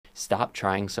stop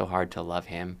trying so hard to love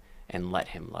him and let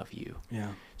him love you.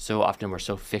 Yeah. So often we're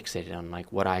so fixated on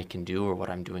like what I can do or what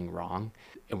I'm doing wrong.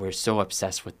 And we're so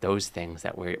obsessed with those things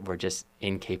that we're just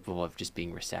incapable of just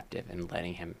being receptive and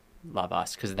letting him love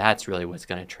us, because that's really what's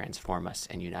going to transform us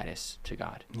and unite us to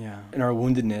God. Yeah. In our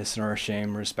woundedness and our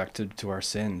shame respected to our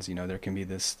sins, there can be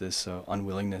this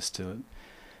unwillingness to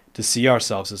see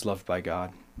ourselves as loved by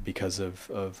God because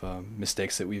of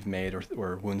mistakes that we've made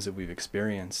or wounds that we've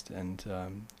experienced. And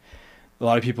a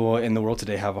lot of people in the world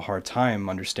today have a hard time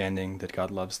understanding that God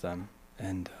loves them.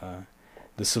 And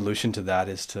the solution to that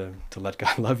is to let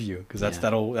God love you, because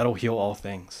that'll heal all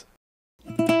things.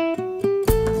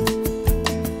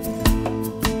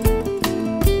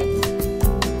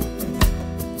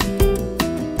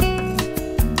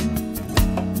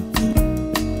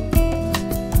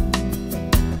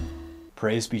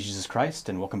 Praise be Jesus Christ,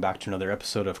 and welcome back to another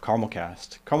episode of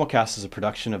CarmelCast. CarmelCast is a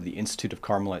production of the Institute of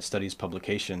Carmelite Studies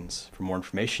Publications. For more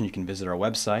information, you can visit our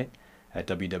website at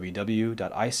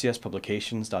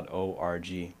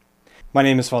www.icspublications.org. My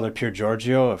name is Father Pier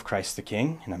Giorgio of Christ the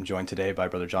King, and I'm joined today by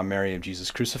Brother John Mary of Jesus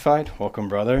Crucified. Welcome,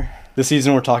 brother. This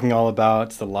season, we're talking all about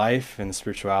the life and the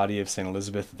spirituality of St.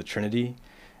 Elizabeth of the Trinity.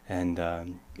 And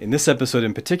in this episode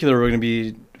in particular, we're going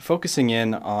to be focusing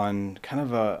in on kind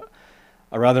of a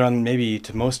rather on maybe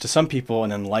to some people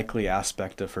an unlikely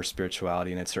aspect of her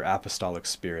spirituality, and it's her apostolic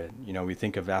spirit. We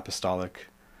think of apostolic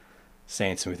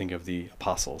saints and we think of the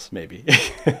apostles, maybe.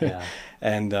 Yeah.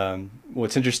 And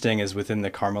what's interesting is within the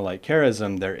Carmelite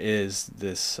charism, there is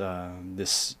this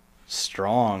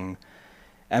strong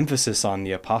emphasis on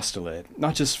the apostolate,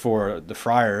 not just for the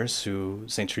friars who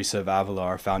St. Teresa of Avila,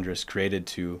 our foundress, created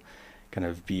to kind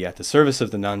of be at the service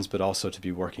of the nuns, but also to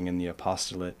be working in the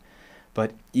apostolate.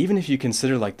 But even if you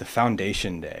consider like the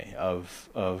foundation day of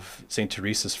St.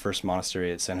 Teresa's first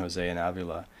monastery at San Jose in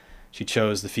Avila, she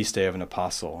chose the feast day of an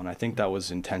apostle. And I think that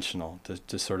was intentional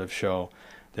to sort of show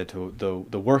that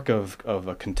the work of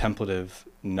a contemplative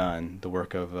nun, the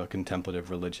work of a contemplative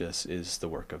religious, is the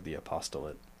work of the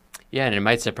apostolate. Yeah, and it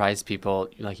might surprise people,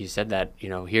 like you said, that,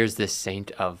 here's this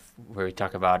saint of where we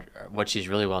talk about what she's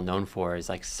really well known for is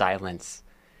like silence,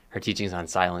 her teachings on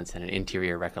silence and an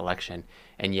interior recollection.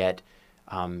 And yet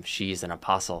she's an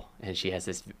apostle, and she has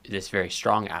this very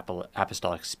strong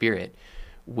apostolic spirit,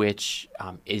 which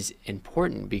is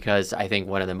important because I think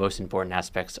one of the most important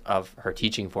aspects of her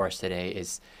teaching for us today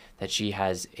is that she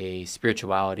has a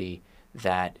spirituality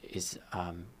that is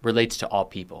relates to all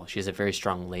people. She has a very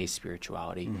strong lay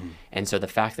spirituality. Mm-hmm. And so the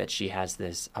fact that she has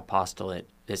this apostolic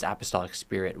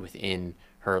spirit within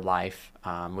her life,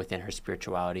 within her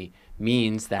spirituality,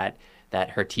 means that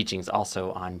her teachings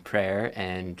also on prayer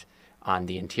and on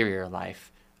the interior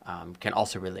life can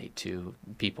also relate to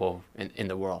people in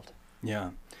the world. Yeah.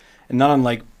 And not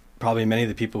unlike probably many of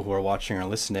the people who are watching or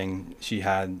listening, she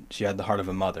had the heart of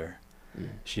a mother. Mm.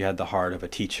 She had the heart of a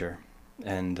teacher.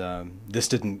 And this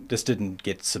didn't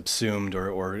get subsumed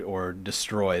or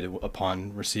destroyed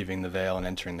upon receiving the veil and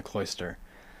entering the cloister.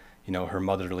 Her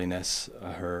motherliness,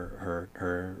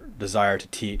 her desire to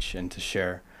teach and to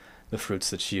share the fruits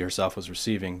that she herself was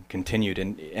receiving continued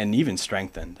and even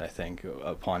strengthened, I think,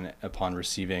 upon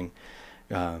receiving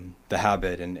the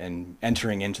habit and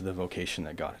entering into the vocation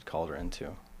that God had called her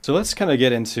into. So let's kind of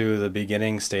get into the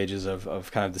beginning stages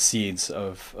of kind of the seeds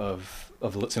of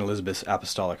St. Elizabeth's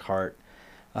apostolic heart.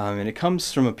 And it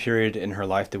comes from a period in her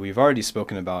life that we've already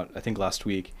spoken about, I think last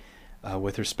week,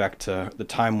 with respect to the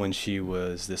time when she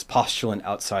was this postulant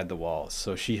outside the walls.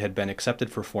 So she had been accepted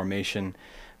for formation,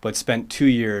 but spent 2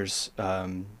 years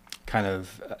kind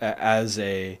of as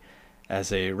a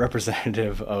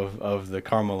representative of the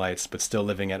Carmelites, but still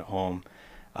living at home,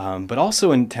 but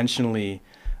also intentionally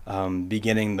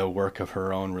beginning the work of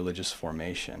her own religious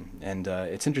formation. And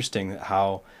it's interesting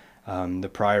how the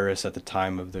prioress at the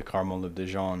time of the Carmel of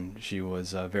Dijon, she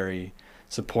was very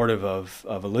supportive of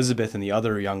Elizabeth and the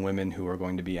other young women who were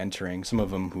going to be entering, some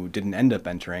of them who didn't end up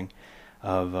entering,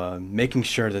 of making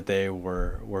sure that they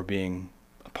were being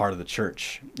a part of the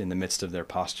church in the midst of their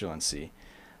postulancy.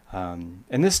 And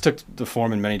this took the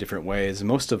form in many different ways,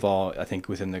 most of all, I think,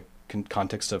 within the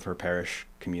context of her parish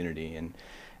community and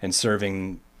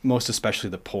serving most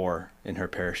especially the poor in her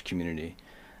parish community.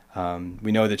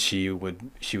 We know that she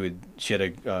had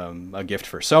a gift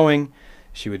for sewing.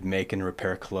 She would make and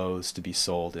repair clothes to be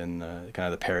sold in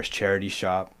the parish charity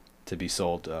shop, to be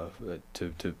sold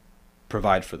to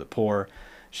provide for the poor.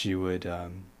 She would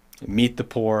meet the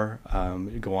poor,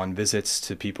 go on visits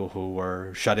to people who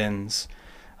were shut-ins,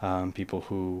 people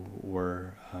who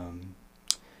were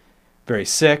very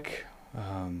sick,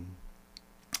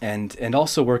 and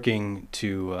also working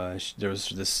to there was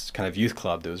this kind of youth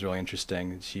club that was really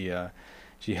interesting.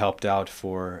 She helped out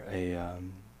for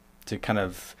to kind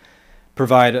of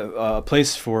provide a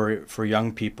place for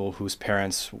young people whose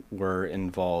parents were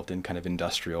involved in kind of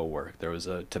industrial work. There was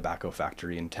a tobacco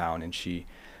factory in town, and she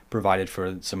provided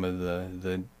for some of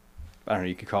the I don't know,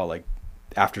 you could call it like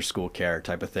after school care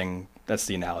type of thing. That's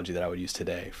the analogy that I would use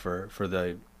today for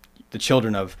the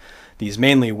children of these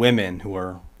mainly women who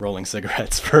are rolling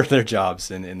cigarettes for their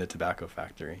jobs in the tobacco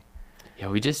factory. Yeah,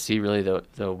 we just see really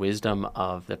the wisdom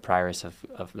of the prioress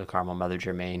of the Carmel, Mother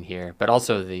Germaine here, but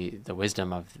also the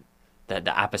wisdom of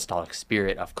the apostolic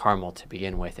spirit of Carmel to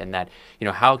begin with, and that,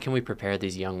 how can we prepare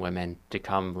these young women to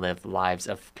come live lives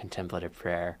of contemplative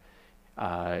prayer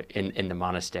in the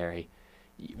monastery?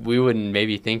 We wouldn't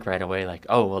maybe think right away like,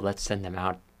 oh, well, let's send them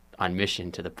out on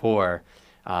mission to the poor,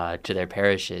 to their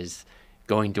parishes,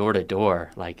 going door to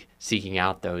door, like seeking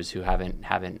out those who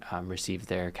haven't received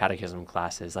their catechism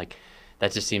classes. Like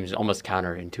that just seems almost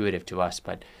counterintuitive to us,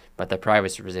 but the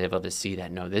prioress was able to see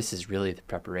that, no, this is really the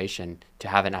preparation to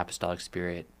have an apostolic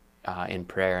spirit in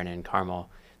prayer and in Carmel,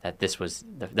 that this was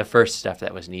the first stuff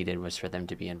that was needed was for them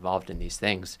to be involved in these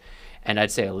things. And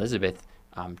I'd say Elizabeth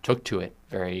took to it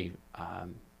very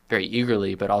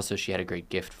eagerly, but also she had a great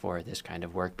gift for this kind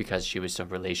of work because she was so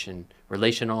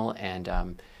relational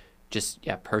and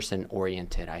person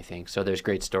oriented, I think. So there's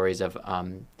great stories of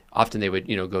often they would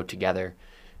go together.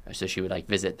 So she would like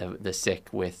visit the sick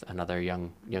with another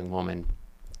young woman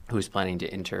who's planning to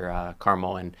enter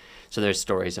Carmel, and so there's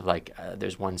stories of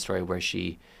there's one story where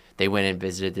they went and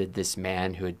visited this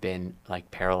man who had been like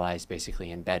paralyzed,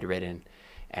 basically, and bedridden,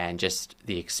 and just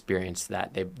the experience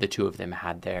that the two of them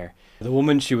had there. The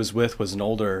woman she was with was an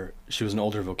older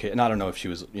vocation. I don't know if she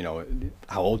was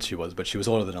how old she was, but she was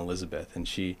older than Elizabeth, and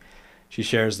she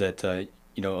shares that.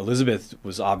 Elizabeth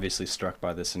was obviously struck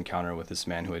by this encounter with this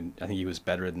man who I think he was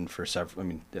bedridden for I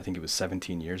think it was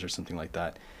 17 years or something like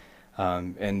that.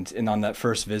 And on that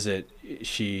first visit,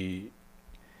 she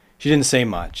didn't say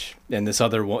much. And this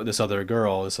other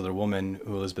woman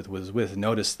who Elizabeth was with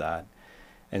noticed that.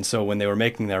 And so when they were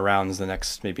making their rounds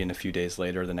maybe in a few days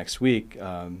later, the next week,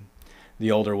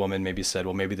 the older woman maybe said,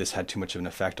 well, maybe this had too much of an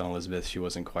effect on Elizabeth. She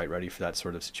wasn't quite ready for that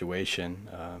sort of situation.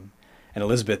 And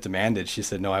Elizabeth demanded. She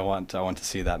said, "No, I want to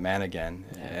see that man again."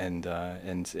 Yeah.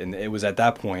 And it was at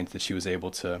that point that she was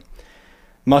able to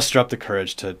muster up the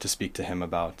courage to speak to him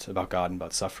about God and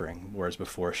about suffering, whereas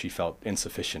before she felt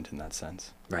insufficient in that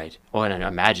sense. Right. Well, and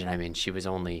imagine, she was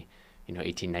only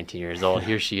 18, 19 years old.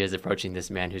 Here she is approaching this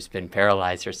man who's been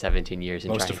paralyzed for 17 years.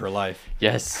 Most of her life.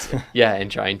 Yes. Yeah, and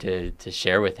trying to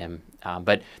share with him.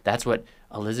 But that's what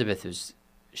Elizabeth was.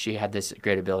 She had this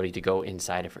great ability to go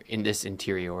inside of her, in this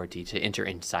interiority, to enter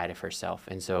inside of herself.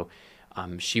 And so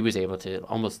she was able to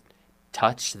almost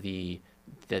touch the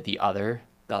other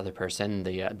person,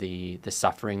 the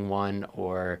suffering one,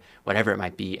 or whatever it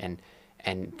might be.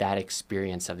 And that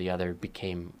experience of the other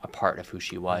became a part of who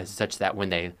she was, such that when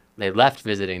they left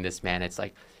visiting this man, it's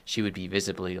like she would be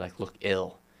visibly look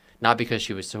ill. Not because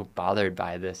she was so bothered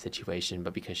by the situation,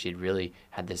 but because she had really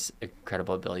had this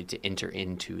incredible ability to enter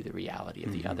into the reality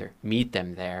of the other, meet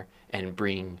them there, and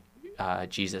bring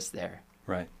Jesus there.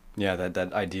 Right. Yeah,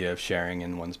 that idea of sharing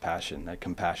in one's passion, that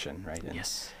compassion, right? And,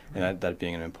 yes. And that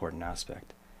being an important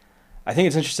aspect. I think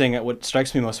it's interesting. What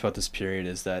strikes me most about this period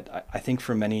is that I think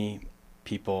for many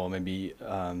people, maybe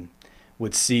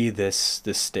would see this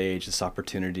stage, this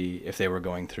opportunity, if they were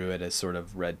going through it, as sort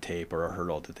of red tape or a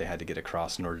hurdle that they had to get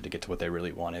across in order to get to what they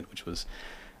really wanted, which was,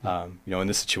 in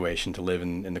this situation, to live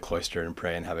in the cloister and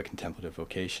pray and have a contemplative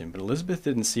vocation. But Elizabeth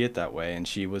didn't see it that way, and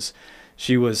she was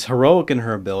heroic in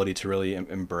her ability to really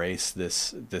embrace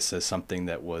this as something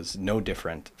that was no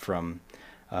different from,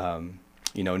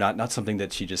 not something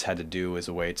that she just had to do as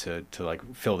a way to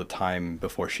fill the time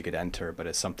before she could enter, but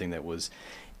as something that was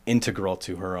integral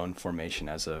to her own formation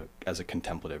as a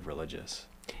contemplative religious.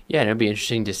 Yeah, and it'd be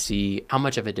interesting to see how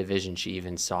much of a division she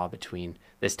even saw between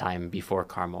this time before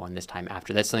Carmel and this time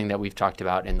after. That's something that we've talked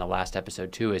about in the last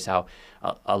episode too, is how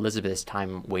Elizabeth's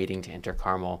time waiting to enter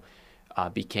Carmel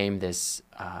became this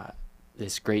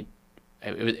great.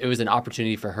 It was an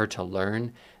opportunity for her to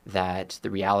learn that the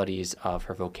realities of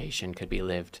her vocation could be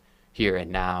lived here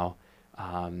and now.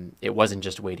 It wasn't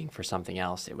just waiting for something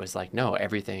else. It was like, no,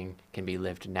 everything can be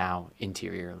lived now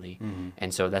interiorly. Mm-hmm.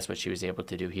 And so that's what she was able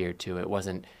to do here too. It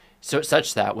wasn't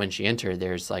such that when she entered,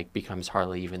 there's becomes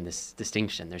hardly even this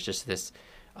distinction. There's just this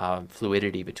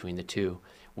fluidity between the two,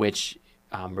 which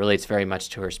relates very much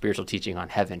to her spiritual teaching on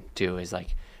heaven too, is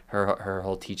her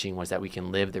whole teaching was that we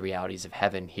can live the realities of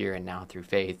heaven here and now through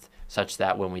faith, such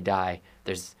that when we die,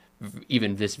 there's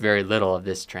even this very little of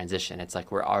this transition. It's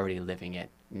like we're already living it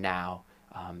now,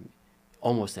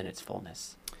 almost in its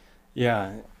fullness.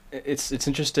 Yeah, it's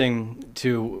interesting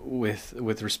too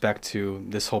with respect to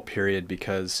this whole period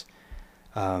because,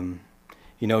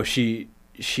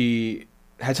 she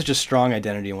had such a strong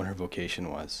identity in what her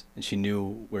vocation was, and she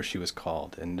knew where she was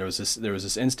called. And there was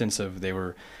this instance of they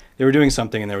were doing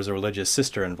something, and there was a religious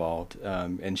sister involved,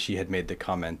 and she had made the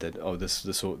comment that, oh, this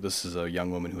is a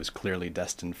young woman who is clearly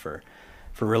destined for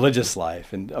religious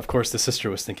life. And of course, the sister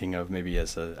was thinking of maybe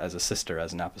as a sister,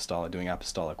 as an apostolic, doing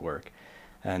apostolic work.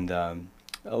 And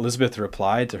Elizabeth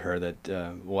replied to her that,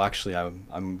 well, actually, I'm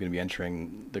going to be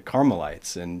entering the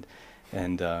Carmelites, and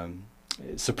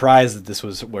surprised that this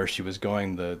was where she was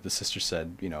going, the sister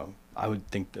said, I would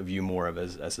think of you more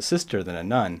as a sister than a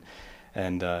nun.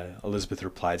 And Elizabeth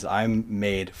replies, I'm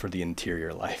made for the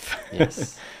interior life.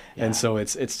 Yes. Yeah. And so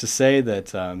it's to say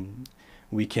that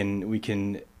we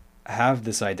can have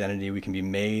this identity. We can be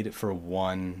made for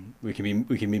one. We can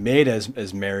be made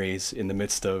as Marys in the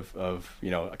midst of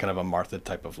kind of a Martha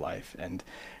type of life, and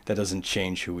that doesn't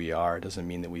change who we are. It doesn't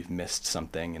mean that we've missed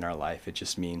something in our life. It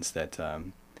just means that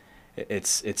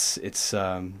it's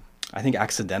I think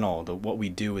accidental. What we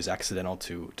do is accidental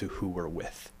to who we're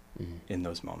with in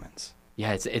those moments.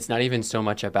 Yeah, it's not even so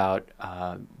much about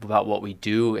what we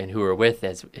do and who we're with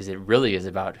as it really is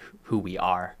about who we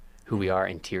are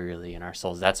interiorly in our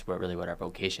souls. That's what our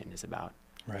vocation is about.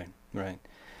 Right.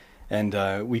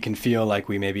 And we can feel like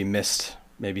we maybe missed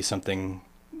something.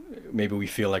 Maybe we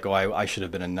feel like, oh, I should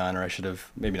have been a nun, or I should have,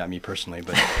 maybe not me personally,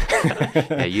 but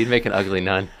yeah, you'd make an ugly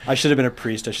nun. I should have been a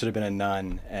priest. I should have been a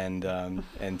nun, and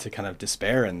to kind of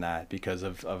despair in that because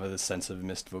of the sense of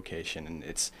missed vocation. And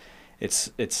it's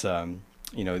the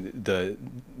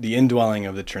indwelling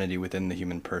of the Trinity within the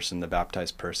human person, the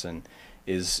baptized person,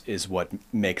 is what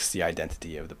makes the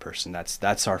identity of the person.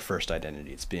 That's our first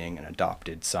identity. It's being an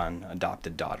adopted son,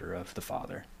 adopted daughter of the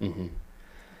Father. Mm-hmm.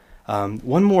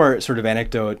 One more sort of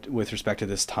anecdote with respect to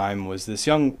this time was this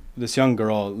young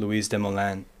girl, Louise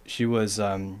Desmoulins. She was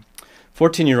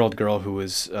 14-year-old girl who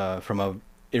was from a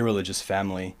irreligious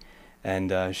family, and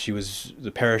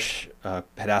the parish had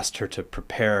asked her to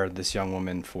prepare this young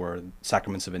woman for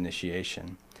sacraments of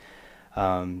initiation,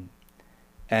 and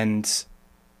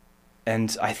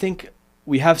I think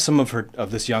we have some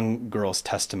of this young girl's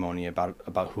testimony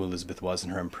about who Elizabeth was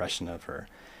and her impression of her.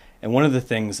 And one of the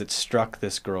things that struck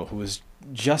this girl, who was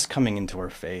just coming into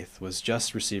her faith, was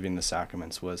just receiving the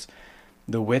sacraments, was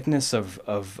the witness of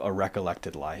a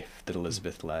recollected life that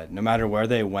Elizabeth led. No matter where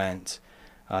they went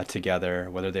together,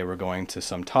 whether they were going to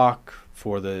some talk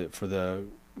for the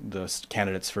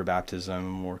candidates for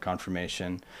baptism or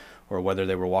confirmation, or whether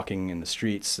they were walking in the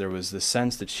streets, there was this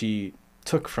sense that she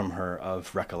took from her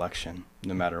of recollection,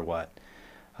 no matter what.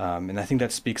 And I think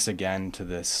that speaks again to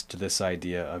this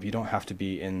idea of you don't have to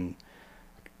be in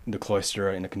the cloister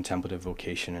in a contemplative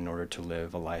vocation in order to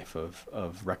live a life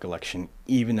of recollection,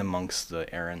 even amongst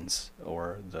the errands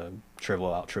or the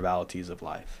trivialities of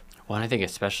life. Well, and I think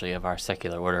especially of our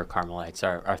secular order Carmelites,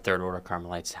 our third order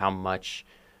Carmelites, how much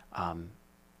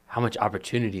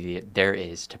opportunity there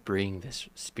is to bring this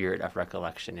spirit of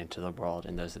recollection into the world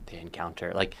and those that they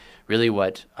encounter. Like really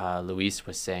what Luis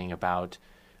was saying about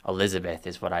Elizabeth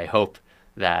is what I hope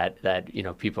that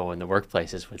people in the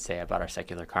workplaces would say about our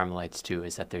secular Carmelites too,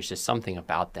 is that there's just something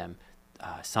about them,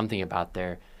 something about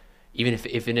their, even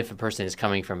if a person is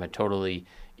coming from a totally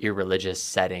irreligious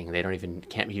setting,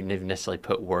 can't even necessarily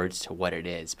put words to what it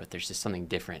is, but there's just something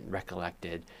different,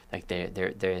 recollected, like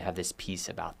they have this peace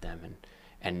about them,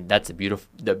 and that's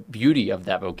the beauty of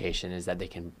that vocation is that they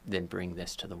can then bring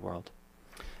this to the world.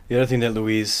 The other thing that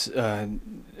Louise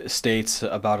states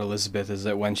about Elizabeth is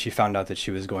that when she found out that she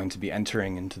was going to be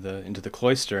entering into the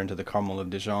cloister, into the Carmel of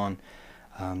Dijon,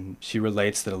 she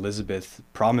relates that Elizabeth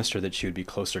promised her that she would be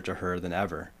closer to her than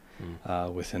ever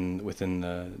within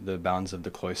the bounds of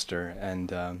the cloister,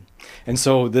 and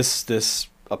so this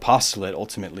apostolate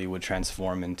ultimately would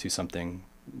transform into something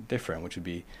different, which would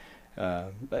be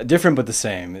different but the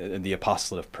same, the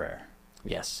apostolate of prayer.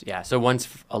 Yes, yeah. So once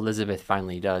Elizabeth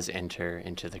finally does enter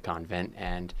into the convent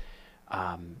and,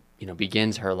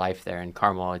 begins her life there in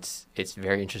Carmel, it's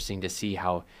very interesting to see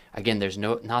how, again, there's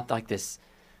not like this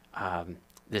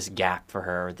gap for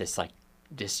her, this like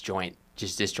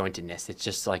disjointedness. It's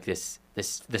just like this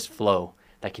flow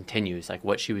that continues. Like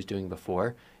what she was doing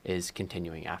before is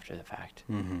continuing after the fact.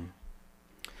 Mm-hmm.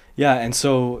 Yeah, and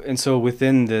so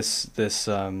within this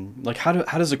like how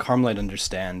does a Carmelite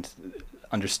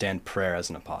understand prayer as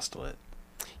an apostolate?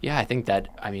 Yeah, I think that,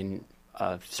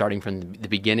 starting from the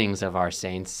beginnings of our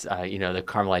saints, the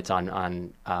Carmelites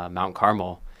on Mount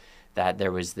Carmel, that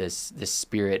there was this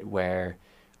spirit where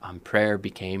prayer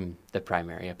became the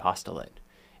primary apostolate.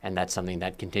 And that's something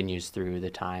that continues through the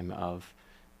time of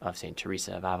St.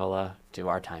 Teresa of Avila to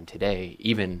our time today.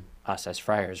 Even us as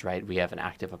friars, right? We have an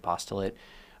active apostolate.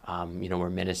 We're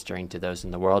ministering to those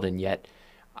in the world, and yet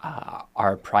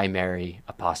our primary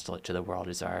apostolate to the world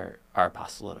is our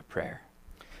apostolate of prayer.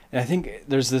 And I think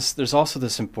there's also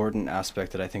this important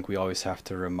aspect that I think we always have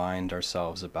to remind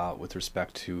ourselves about with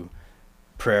respect to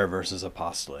prayer versus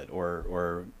apostolate,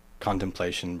 or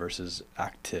contemplation versus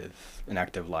an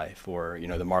active life, or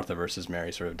the Martha versus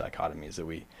Mary sort of dichotomies that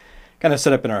we kind of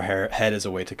set up in our head as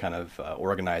a way to kind of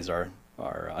organize our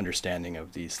understanding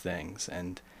of these things.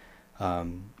 And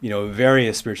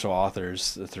various spiritual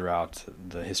authors throughout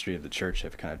the history of the church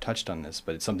have kind of touched on this,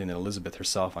 but it's something that Elizabeth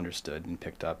herself understood and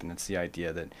picked up, and it's the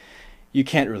idea that you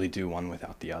can't really do one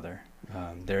without the other.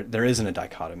 There isn't a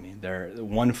dichotomy.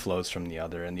 One flows from the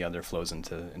other, and the other flows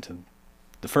into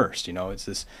the first.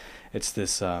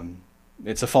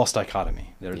 It's a false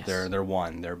dichotomy. They're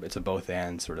one. It's a both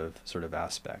and sort of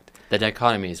aspect. The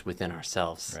dichotomy is within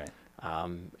ourselves, right?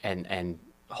 And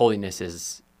holiness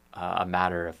is a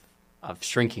matter of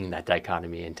shrinking that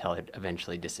dichotomy until it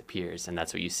eventually disappears, and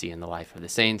that's what you see in the life of the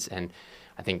saints, and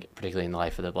I think particularly in the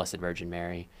life of the Blessed Virgin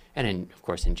Mary, and of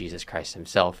course in Jesus Christ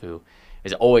himself, who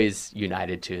is always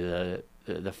united to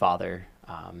the Father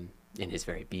in his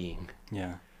very being.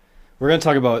 Yeah. We're going to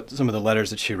talk about some of the letters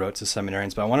that she wrote to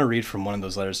seminarians, but I want to read from one of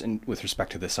those letters with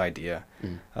respect to this idea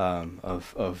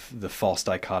of the false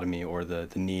dichotomy, or the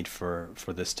need for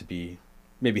this to be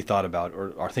maybe thought about,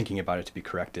 or thinking about it to be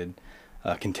corrected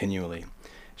continually.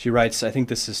 She writes, I think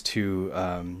this is to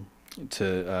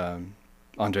André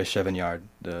Chevignard,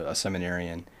 a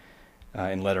seminarian,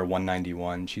 in letter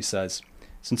 191. She says,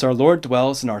 "Since our Lord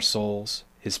dwells in our souls,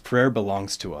 his prayer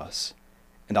belongs to us,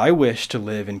 and I wish to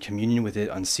live in communion with it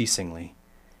unceasingly,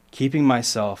 keeping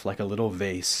myself like a little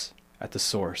vase at the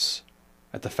source,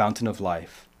 at the fountain of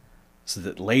life, so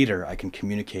that later I can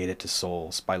communicate it to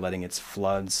souls by letting its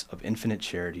floods of infinite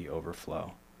charity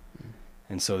overflow."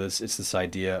 And so it's this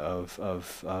idea of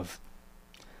I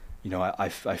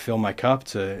fill my cup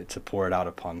to pour it out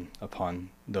upon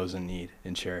those in need,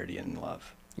 in charity and in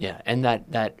love. Yeah, and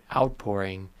that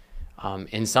outpouring,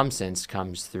 in some sense,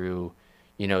 comes through,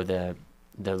 the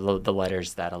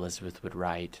letters that Elizabeth would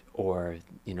write, or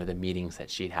the meetings that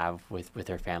she'd have with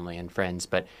her family and friends.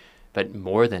 But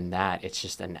more than that, it's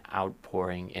just an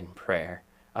outpouring in prayer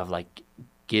of like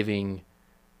giving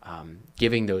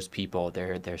those people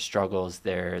their struggles,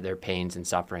 their pains and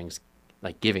sufferings,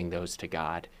 like giving those to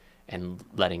God and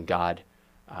letting God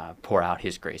pour out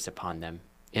his grace upon them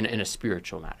in a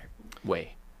spiritual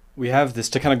way. We have this,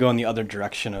 to kind of go in the other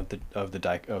direction of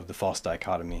the false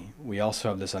dichotomy. We also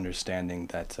have this understanding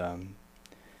that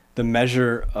the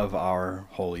measure of our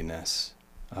holiness,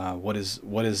 how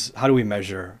do we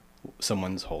measure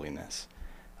someone's holiness?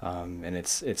 And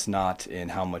it's not in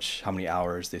how many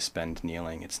hours they spend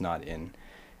kneeling. It's not in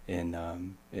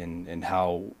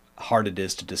how hard it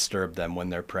is to disturb them when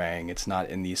they're praying. It's not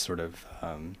in these sort of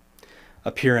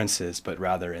appearances, but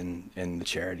rather in the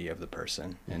charity of the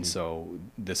person. Mm-hmm. And so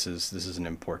this is an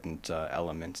important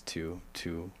element to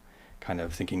kind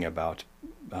of thinking about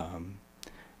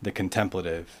the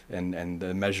contemplative, and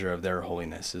the measure of their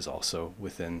holiness is also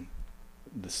within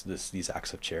these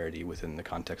acts of charity within the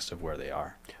context of where they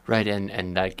are. Right,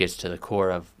 and that gets to the core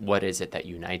of what is it that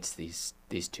unites these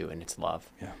two, and it's love.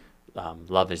 Yeah.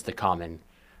 Love is the common,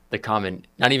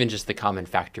 not even just the common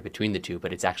factor between the two,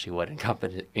 but it's actually what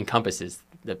encompasses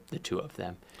the two of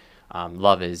them.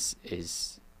 Love is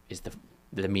the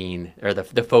mean, or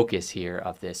the focus here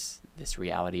of this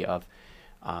reality of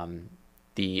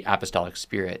the apostolic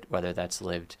spirit, whether that's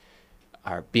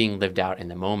being lived out in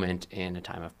the moment, in a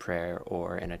time of prayer,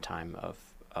 or in a time of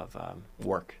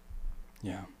work.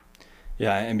 Yeah,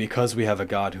 and because we have a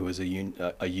God who is a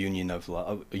union of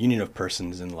love, a union of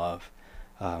persons in love,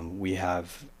 we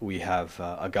have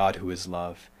a God who is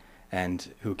love,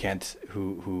 and who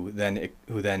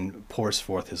then pours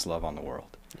forth his love on the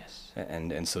world. Yes.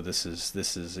 And so this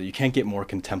is you can't get more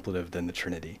contemplative than the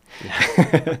Trinity.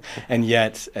 Yeah. and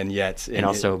yet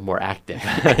also more active.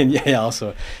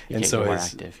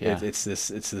 It's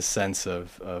this sense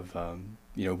of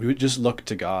we just look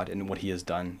to God and what he has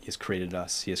done. He has created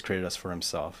us. He has created us for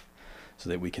himself, so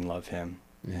that we can love him,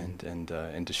 and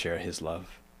to share his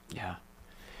love. Yeah.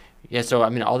 So I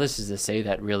mean, all this is to say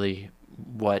that really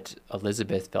what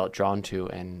Elizabeth felt drawn to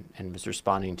and was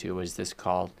responding to was this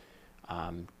call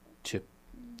to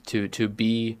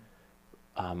be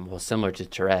well, similar to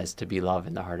Therese, to be love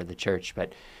in the heart of the church,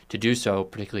 but to do so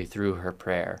particularly through her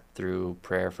prayer, through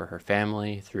prayer for her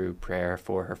family, through prayer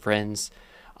for her friends.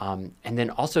 And then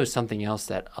also something else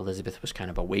that Elizabeth was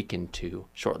kind of awakened to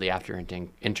shortly after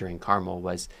entering Carmel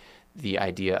was the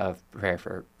idea of prayer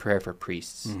for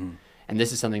priests. Mm-hmm. And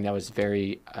this is something that was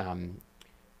very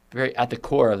at the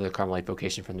core of the Carmelite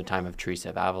vocation from the time of Teresa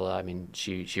of Avila. I mean,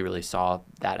 she really saw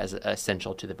that as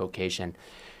essential to the vocation.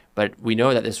 But we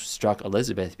know that this struck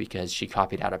Elizabeth because she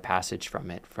copied out a passage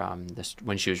from it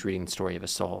when she was reading the story of a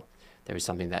soul. There was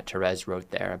something that Therese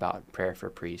wrote there about prayer for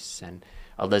priests, and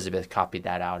Elizabeth copied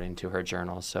that out into her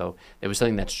journal. So it was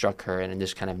something that struck her, and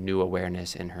this kind of new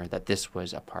awareness in her that this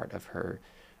was a part of her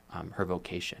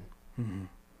vocation. Mm-hmm.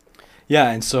 Yeah,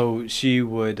 and so she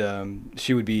would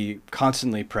be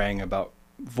constantly praying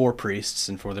for priests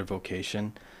and for their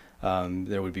vocation.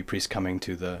 There would be priests coming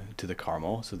to the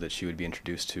Carmel, so that she would be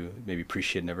introduced to maybe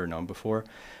priests she had never known before.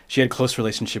 She had a close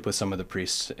relationship with some of the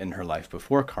priests in her life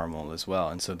before Carmel as well,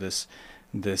 and so this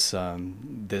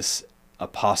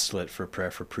apostolate for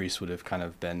prayer for priests would have kind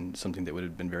of been something that would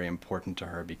have been very important to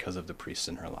her because of the priests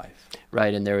in her life.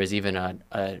 Right, and there was even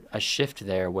a shift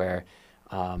there where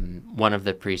one of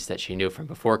the priests that she knew from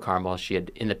before Carmel, she had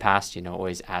in the past,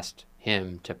 always asked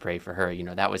him to pray for her.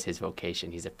 That was his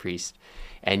vocation. He's a priest.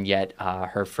 And yet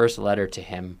her first letter to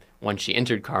him when she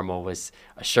entered Carmel was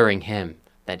assuring him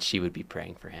that she would be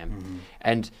praying for him. Mm-hmm.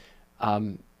 And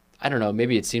I don't know,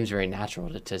 maybe it seems very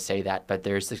natural to say that, but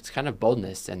there's this kind of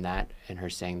boldness in her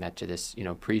saying that to this,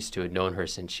 priest who had known her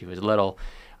since she was little.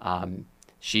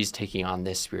 She's taking on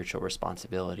this spiritual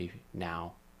responsibility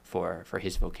now for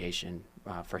his vocation,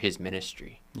 for his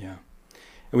ministry. Yeah.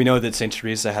 And we know that St.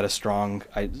 Teresa had a strong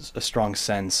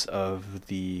sense of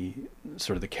the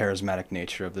sort of the charismatic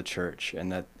nature of the church,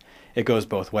 and that it goes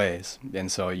both ways.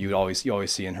 And so you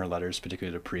always see in her letters,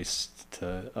 particularly to priests,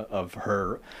 of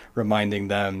her reminding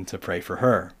them to pray for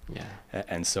her. Yeah.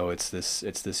 And so it's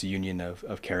this union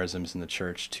of charisms in the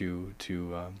church to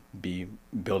be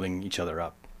building each other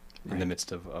up in the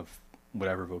midst of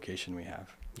whatever vocation we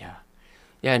have. Yeah.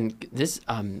 Yeah, and this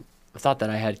a thought that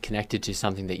I had connected to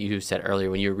something that you said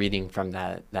earlier when you were reading from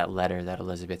that letter that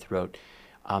Elizabeth wrote.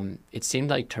 It seemed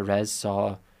like Therese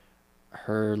saw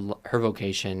her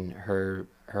vocation, her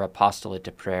apostolate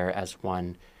to prayer as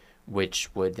one which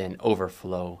would then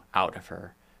overflow out of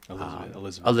her.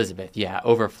 Elizabeth, yeah,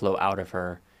 overflow out of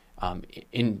her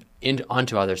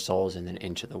onto other souls and then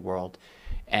into the world.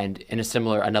 And in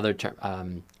another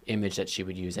image that she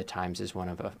would use at times is one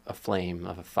of a flame,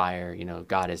 of a fire.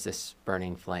 God is this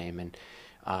burning flame, and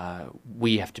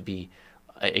we have to be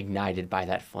ignited by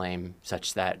that flame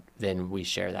such that then we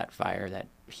share that fire, that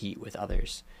heat with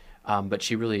others. But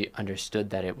she really understood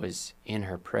that it was in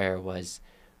her prayer was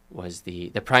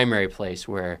the primary place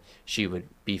where she would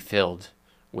be filled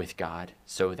with God,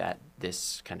 so that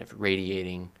this kind of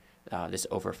radiating, this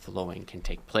overflowing can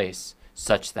take place,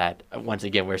 such that once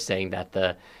again we're saying that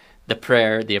the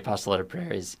prayer, the apostolate of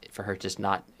prayer, is for her it's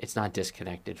not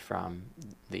disconnected from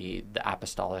the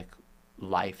apostolic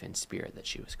life and spirit that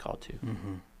she was called to.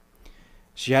 Mm-hmm.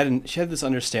 She had this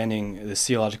understanding, this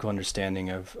theological understanding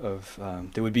of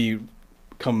that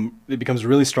it becomes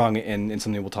really strong in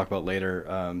something we'll talk about later.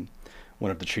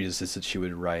 One of the treatises that she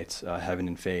would write, Heaven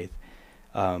and Faith.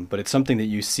 But it's something that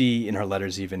you see in her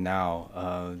letters even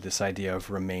now, this idea of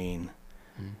remain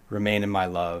in my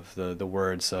love, the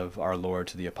words of our Lord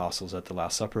to the apostles at the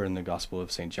Last Supper in the Gospel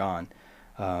of St. John.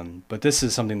 But this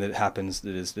is something that happens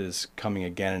that is coming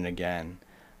again and again.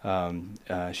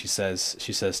 She says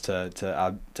to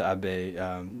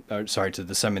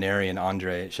the seminarian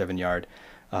Andre Chevignard,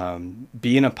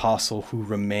 be an apostle who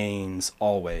remains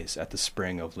always at the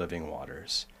spring of living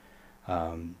waters.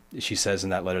 She says in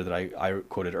that letter that I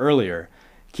quoted earlier,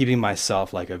 keeping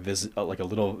myself like a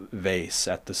little vase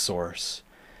at the source.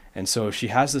 And so she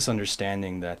has this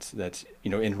understanding that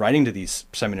in writing to these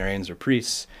seminarians or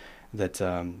priests, that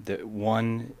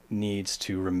one needs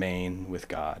to remain with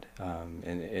God,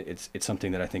 and it's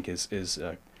something that I think is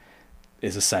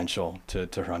essential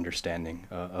to her understanding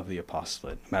of the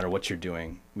apostolate. No matter what you're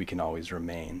doing, we can always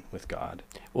remain with God.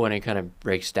 Well, and it kind of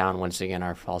breaks down once again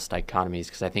our false dichotomies,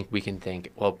 because I think we can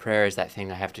think, well, prayer is that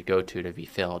thing I have to go to be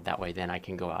filled. That way, then I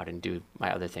can go out and do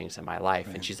my other things in my life.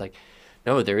 Right. And she's like,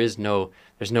 no, there's no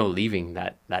leaving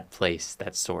that place,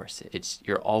 that source.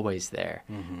 You're always there,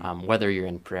 whether you're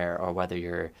in prayer or whether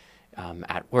you're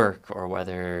at work or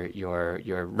whether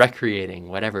you're recreating,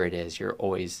 whatever it is, you're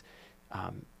always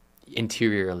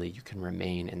interiorly. You can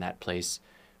remain in that place,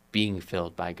 being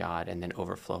filled by God and then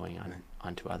overflowing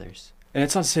onto others. And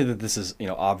it's not to say that this is,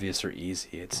 obvious or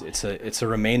easy. It's a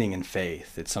remaining in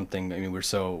faith. It's something. I mean, we're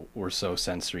so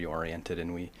sensory oriented,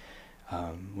 and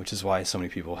which is why so many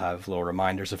people have little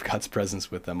reminders of God's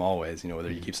presence with them always.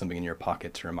 Whether you keep something in your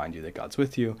pocket to remind you that God's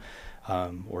with you,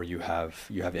 or you have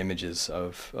images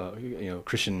of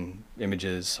Christian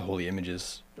images, holy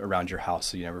images around your house,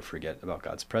 so you never forget about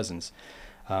God's presence.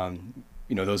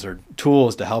 Those are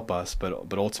tools to help us,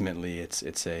 but ultimately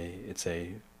it's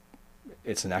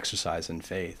an exercise in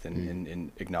faith and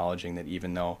in acknowledging that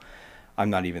even though I'm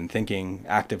not even thinking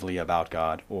actively about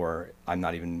God, or I'm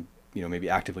not even maybe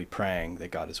actively praying,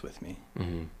 that God is with me.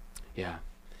 Mm-hmm. Yeah.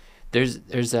 There's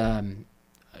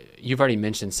you've already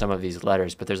mentioned some of these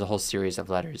letters, but there's a whole series of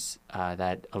letters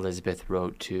that Elizabeth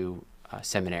wrote to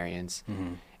seminarians.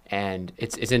 Mm-hmm. And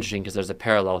it's interesting because there's a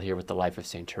parallel here with the life of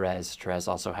Saint Therese. Therese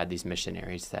also had these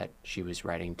missionaries that she was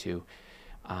writing to.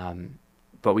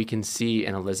 But we can see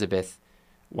in Elizabeth,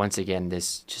 once again,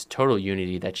 this just total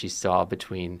unity that she saw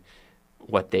between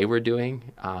what they were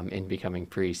doing in becoming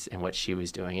priests and what she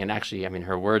was doing. And actually, I mean,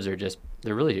 her words are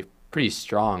they're really pretty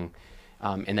strong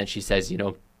in that she says,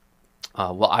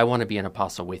 well, I want to be an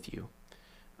apostle with you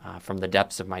from the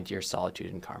depths of my dear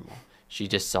solitude in Carmel. She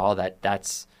just saw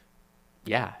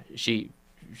she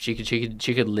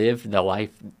could live the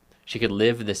life, she could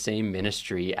live the same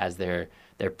ministry as their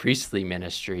priestly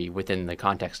ministry within the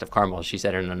context of Carmel. She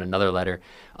said in another letter,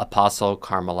 apostle,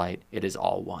 Carmelite, it is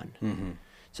all one. Mm-hmm.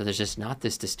 So there's just not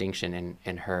this distinction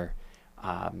in her,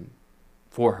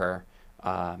 for her,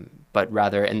 but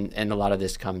rather, and a lot of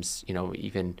this comes,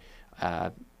 even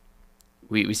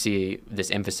we see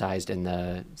this emphasized in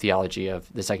the theology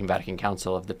of the Second Vatican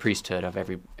Council of the priesthood of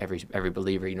every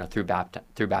believer.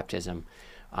 Through baptism,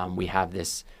 we have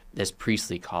this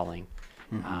priestly calling,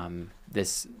 Mm-hmm.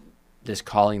 this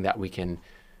calling that we can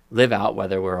live out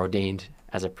whether we're ordained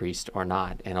as a priest or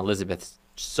not. And Elizabeth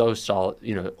so solid,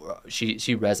 she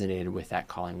resonated with that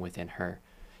calling within her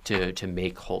to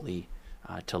make holy,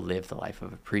 to live the life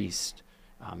of a priest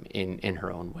in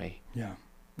her own way.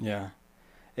 Yeah.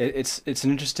 It's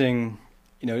an interesting,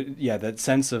 that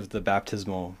sense of the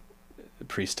baptismal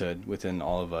priesthood within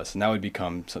all of us, and that would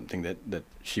become something that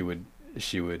she would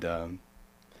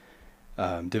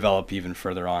develop even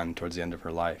further on towards the end of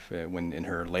her life, when in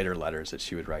her later letters that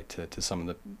she would write to some of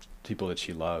the people that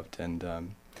she loved.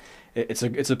 And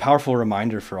it's a powerful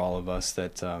reminder for all of us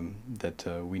that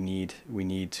we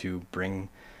need to bring,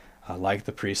 like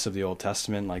the priests of the Old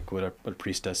Testament, like what a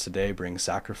priest does today, bring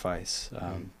sacrifice,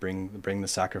 bring the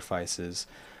sacrifices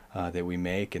that we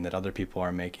make and that other people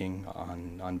are making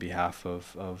on behalf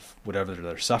of whatever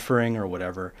they're suffering or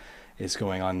whatever is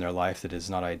going on in their life that is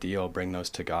not ideal. Bring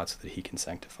those to God so that He can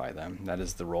sanctify them. That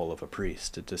is the role of a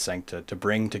priest, to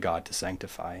bring to God, to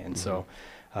sanctify. And so,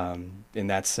 in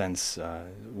that sense,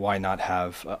 why not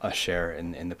have a share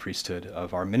in the priesthood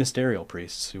of our ministerial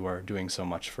priests who are doing so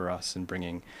much for us and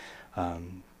bringing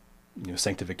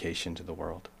sanctification to the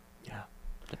world? Yeah.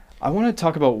 I want to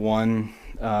talk about one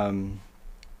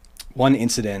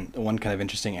incident, one kind of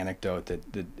interesting anecdote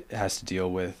that has to deal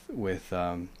with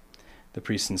the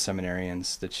priests and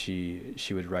seminarians that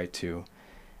she would write to,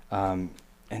 and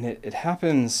it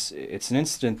happens. It's an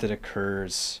incident that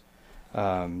occurs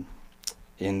in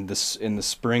the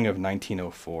spring of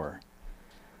 1904.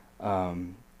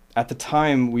 At the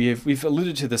time, we've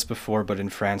alluded to this before, but in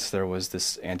France there was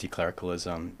this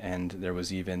anti-clericalism, and there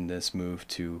was even this move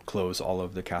to close all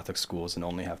of the Catholic schools and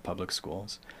only have public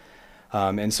schools.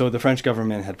 And so the French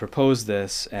government had proposed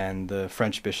this, and the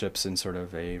French bishops, in sort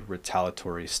of a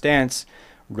retaliatory stance,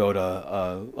 wrote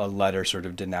a letter sort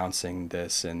of denouncing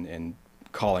this and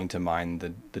calling to mind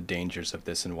the dangers of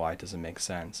this and why it doesn't make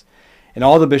sense. And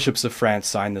all the bishops of France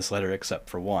signed this letter except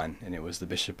for one, and it was the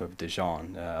Bishop of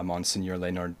Dijon, Monseigneur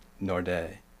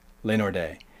Lenordet.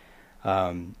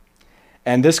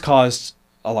 And this caused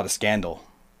a lot of scandal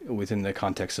within the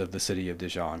context of the city of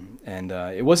Dijon. And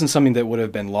it wasn't something that would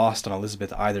have been lost on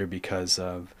Elizabeth either, because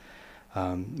of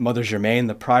Mother Germaine,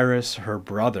 the prioress. Her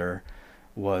brother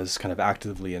was kind of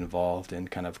actively involved in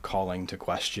kind of calling to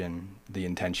question the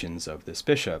intentions of this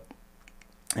bishop,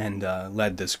 and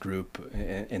led this group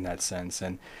in that sense.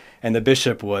 And the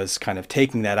bishop was kind of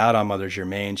taking that out on Mother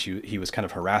Germaine. He was kind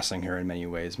of harassing her in many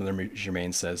ways. Mother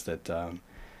Germaine says that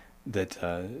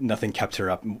nothing kept her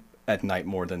up at night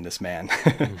more than this man,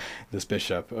 this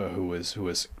bishop, who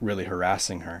was really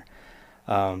harassing her.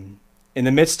 In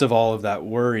the midst of all of that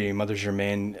worry, Mother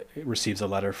Germaine receives a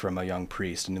letter from a young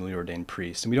priest, a newly ordained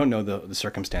priest. And we don't know the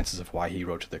circumstances of why he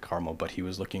wrote to the Carmel, but he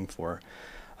was looking for,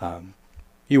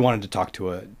 he wanted to talk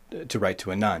to write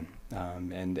to a nun,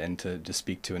 and to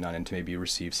speak to a nun and to maybe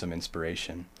receive some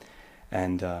inspiration.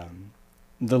 And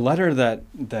The letter that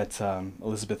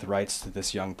Elizabeth writes to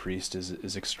this young priest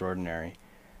is extraordinary.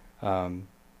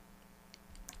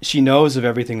 She knows of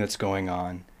everything that's going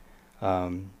on,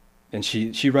 and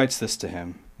she writes this to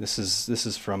him. This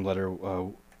is from letter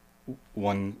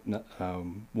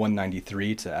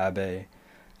 193 to Abbe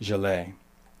Gelée.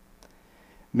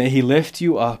 May he lift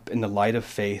you up in the light of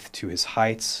faith to his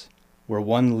heights, where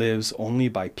one lives only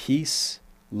by peace,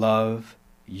 love,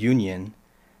 union,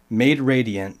 made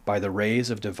radiant by the rays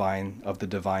of the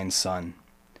divine sun.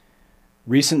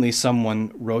 Recently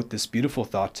someone wrote this beautiful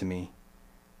thought to me: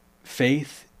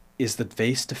 faith is the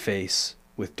face-to-face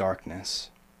with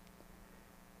darkness.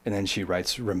 And then she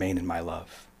writes, remain in my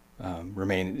love.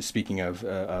 Remain, speaking of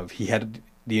the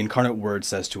incarnate word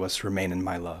says to us, remain in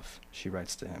my love, she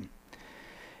writes to him.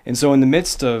 And so in the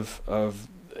midst of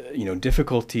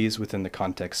difficulties within the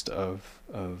context of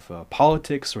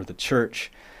politics or the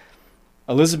church,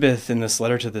 Elizabeth, in this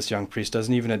letter to this young priest,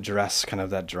 doesn't even address kind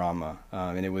of that drama.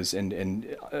 And it was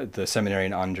in the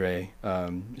seminarian André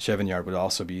Chevignard would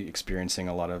also be experiencing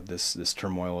a lot of this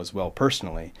turmoil as well,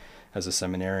 personally, as a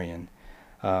seminarian.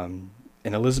 And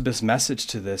Elizabeth's message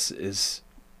to this is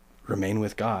remain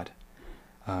with God.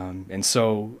 And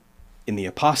so in the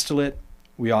apostolate,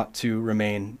 we ought to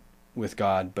remain with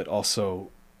God, but also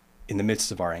in the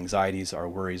midst of our anxieties, our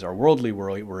worries, our worldly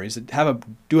worries that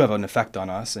do have an effect on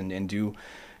us and do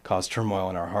cause turmoil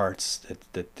in our hearts,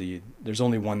 there's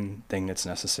only one thing that's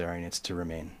necessary, and it's to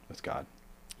remain with God.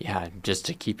 Yeah, just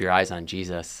to keep your eyes on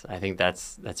Jesus. I think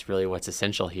that's really what's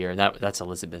essential here. And that's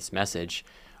Elizabeth's message.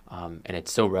 And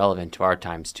it's so relevant to our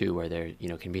times too, where there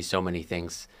can be so many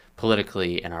things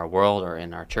politically in our world or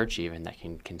in our church even that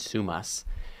can consume us.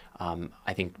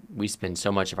 I think we spend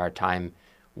so much of our time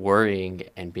worrying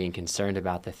and being concerned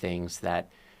about the things that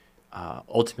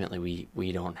ultimately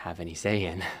we don't have any say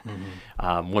in.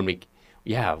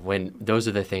 Mm-hmm. When those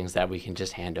are the things that we can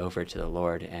just hand over to the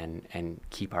Lord and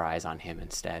keep our eyes on Him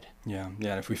instead. Yeah.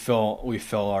 And if we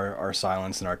fill our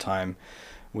silence and our time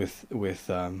with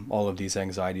all of these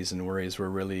anxieties and worries, we're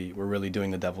really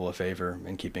doing the devil a favor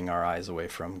and keeping our eyes away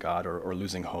from God or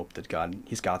losing hope that God,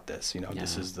 He's got this.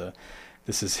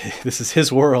 This is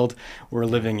His world. We're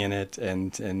living in it,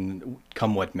 and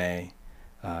come what may,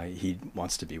 He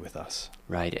wants to be with us.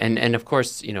 Right, and of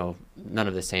course, none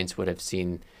of the saints would have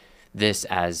seen this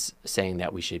as saying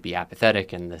that we should be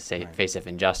apathetic in the face of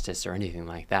injustice or anything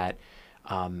like that.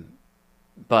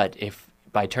 But if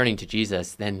by turning to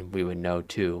Jesus, then we would know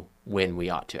too when we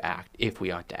ought to act, if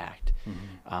we ought to act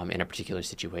in a particular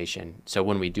situation. So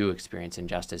when we do experience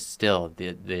injustice, still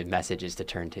the message is to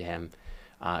turn to Him,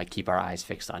 keep our eyes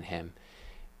fixed on Him.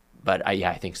 But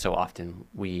I think so often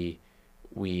we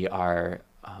are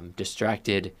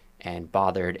distracted and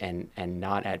bothered and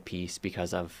not at peace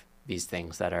because of these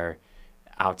things that are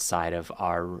outside of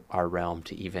our realm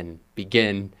to even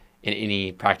begin in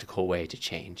any practical way to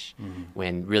change,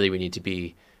 when really we need to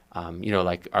be,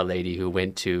 like Our Lady who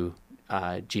went to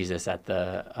Jesus at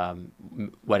the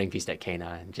wedding feast at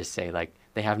Cana and just say, like,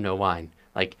 they have no wine.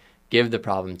 Like, give the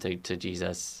problem to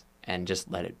Jesus and just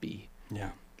let it be.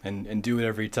 Yeah, and do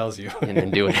whatever He tells you. And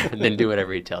then do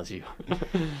whatever He tells you.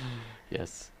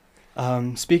 Yes.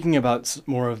 Speaking about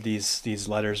more of these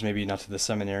letters, maybe not to the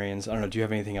seminarians, I don't know, do you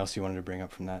have anything else you wanted to bring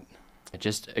up from that?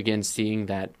 Just, again, seeing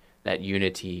that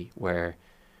unity where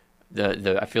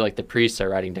I feel like the priests are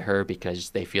writing to her because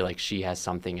they feel like she has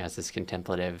something as this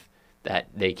contemplative that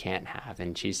they can't have,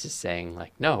 and she's just saying,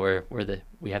 like, no,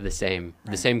 we have the same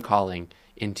calling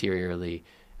interiorly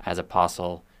as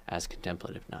apostle, as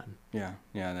contemplative nun. Yeah,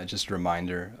 and that's just a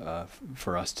reminder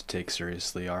for us to take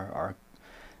seriously our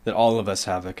that all of us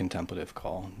have a contemplative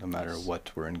call, no matter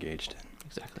what we're engaged in.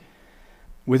 Exactly.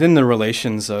 Within the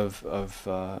relations of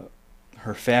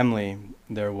her family,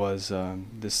 there was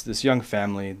this young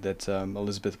family that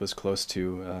Elizabeth was close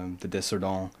to, the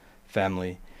Desjardins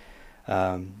family.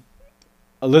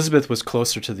 Elizabeth was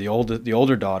closer to the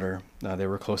older daughter. They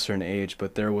were closer in age,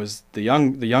 but there was the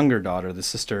younger daughter, the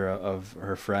sister of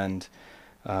her friend,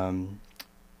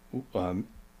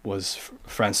 was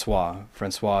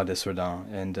Francois Desjardins,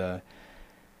 and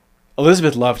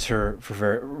Elizabeth loved her for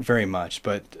very, very much.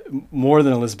 But more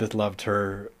than Elizabeth loved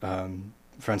her,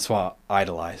 Francois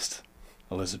idolized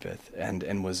Elizabeth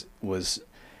and was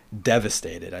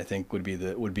devastated, I think would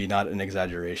be not an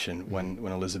exaggeration, when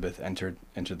Elizabeth entered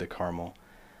the Carmel.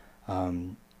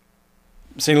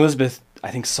 Saint Elizabeth,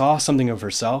 I think, saw something of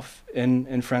herself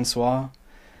in Francois.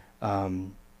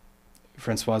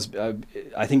 Francois,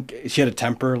 I think she had a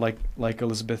temper like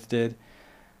Elizabeth did.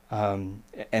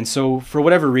 And so for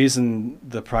whatever reason,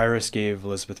 the prioress gave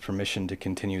Elizabeth permission to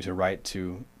continue to write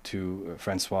to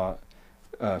Francois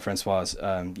Francoise,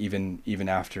 even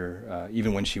after,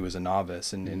 even when she was a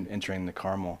novice and entering the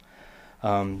Carmel.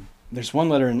 There's one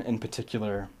letter in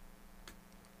particular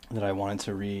that I wanted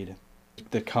to read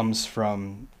that comes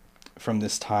from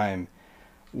this time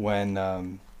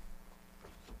when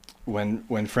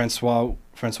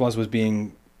Francoise was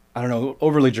being, I don't know,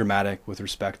 overly dramatic with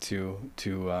respect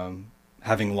to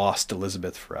having lost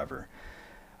Elizabeth forever.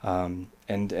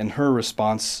 And her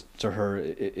response to her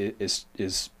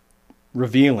is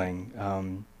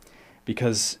revealing,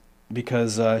 because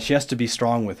she has to be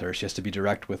strong with her. She has to be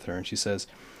direct with her. And she says,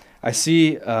 "I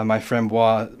see my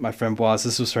framboise,"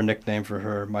 this was her nickname for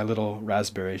her, my little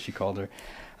raspberry, she called her.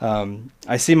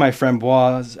 "I see my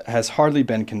framboise has hardly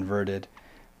been converted.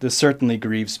 This certainly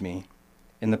grieves me.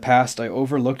 In the past I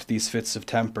overlooked these fits of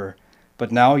temper,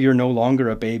 but now you're no longer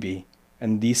a baby,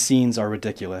 and these scenes are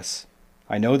ridiculous.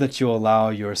 I know that you'll allow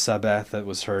your Sabbath," that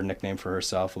was her nickname for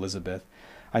herself, Elizabeth.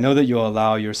 "I know that you'll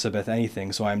allow your Sabbath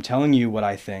anything, so I'm telling you what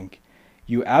I think.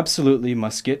 You absolutely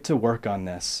must get to work on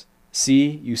this.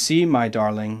 You see, my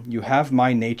darling, you have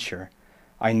my nature.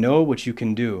 I know what you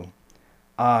can do.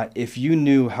 Ah, if you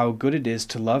knew how good it is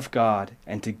to love God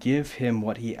and to give him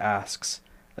what he asks,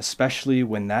 especially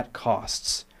when that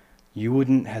costs, you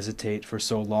wouldn't hesitate for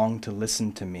so long to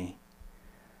listen to me."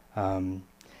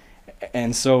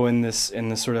 And so in this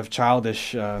sort of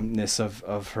childishness of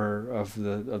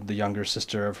the younger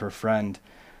sister of her friend,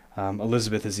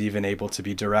 Elizabeth is even able to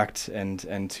be direct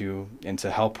and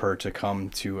to help her to come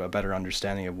to a better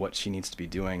understanding of what she needs to be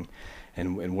doing,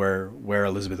 and where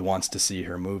Elizabeth wants to see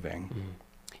her moving. Mm.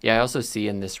 Yeah, I also see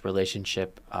in this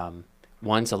relationship,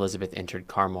 once Elizabeth entered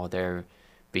Carmel,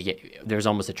 there's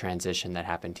almost a transition that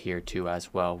happened here too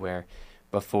as well, where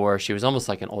before she was almost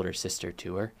like an older sister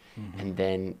to her, and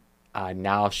then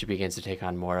now she begins to take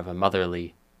on more of a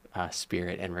motherly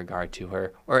spirit in regard to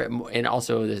her, and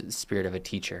also the spirit of a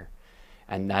teacher.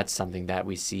 And that's something that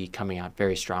we see coming out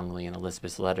very strongly in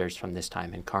Elizabeth's letters from this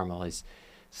time in Carmel, is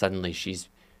suddenly she's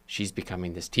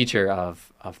becoming this teacher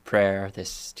of prayer,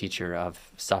 this teacher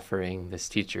of suffering, this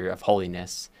teacher of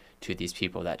holiness to these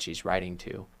people that she's writing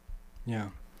to.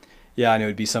 Yeah, and it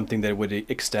would be something that would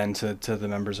extend to the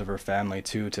members of her family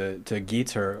too.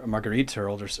 To Marguerite,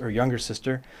 her younger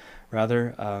sister,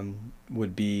 rather,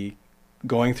 would be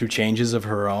going through changes of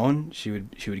her own. She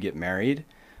would get married.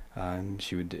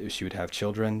 She would have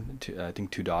children. I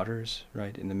think 2 daughters,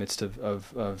 right, in the midst of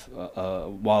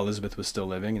while Elizabeth was still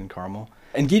living in Carmel.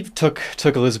 And Guy took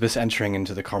Elizabeth's entering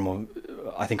into the Carmel,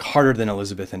 I think, harder than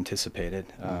Elizabeth anticipated.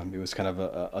 It was kind of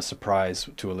a surprise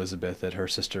to Elizabeth that her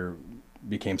sister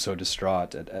became so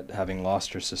distraught at having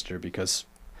lost her sister, because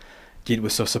Guy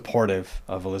was so supportive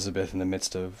of Elizabeth in the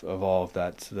midst of all of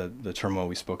that, the turmoil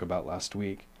we spoke about last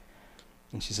week.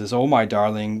 And she says, "Oh, my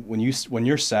darling, when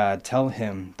you're sad, tell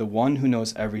him, the one who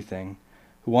knows everything,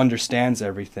 who understands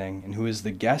everything, and who is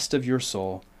the guest of your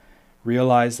soul,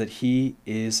 realize that he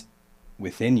is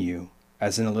within you,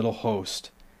 as in a little host.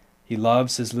 He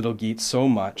loves his little Geet so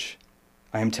much.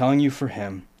 I am telling you for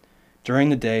him. During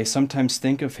the day, sometimes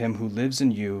think of him who lives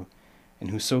in you, and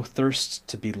who so thirsts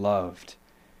to be loved.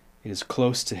 It is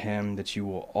close to him that you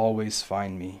will always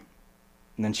find me."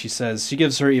 And then she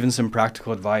gives her even some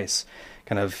practical advice,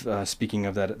 kind of speaking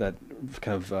of that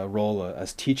kind of role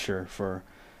as teacher for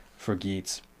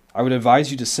Geets. "I would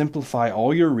advise you to simplify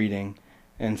all your reading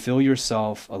and fill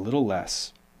yourself a little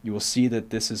less. You will see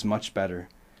that this is much better.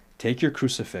 Take your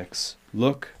crucifix,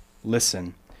 look,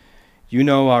 listen. You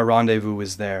know our rendezvous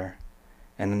is there.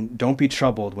 And don't be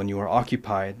troubled when you are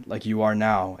occupied like you are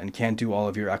now and can't do all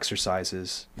of your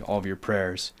exercises, all of your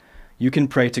prayers. You can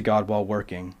pray to God while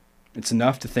working. It's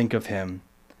enough to think of him.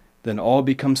 Then all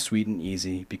becomes sweet and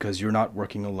easy because you're not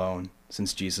working alone,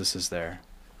 since Jesus is there."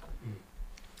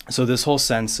 So this whole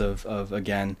sense of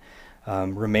again,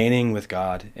 remaining with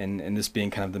God, and this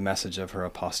being kind of the message of her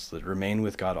apostolate: remain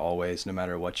with God always, no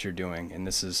matter what you're doing. And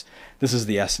this is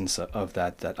the essence of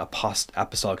that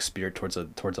apostolic spirit towards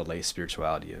a lay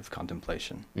spirituality of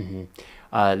contemplation.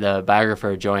 The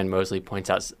biographer Joanne Mosley points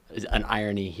out an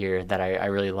irony here that I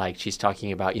really like. She's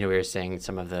talking about, we were saying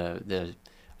some of the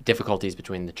difficulties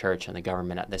between the church and the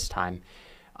government at this time.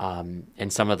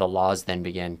 And some of the laws then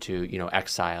began to,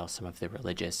 exile some of the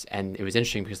religious. And it was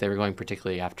interesting because they were going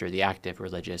particularly after the active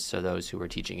religious, so those who were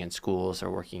teaching in schools or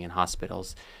working in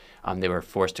hospitals. They were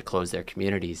forced to close their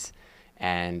communities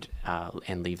and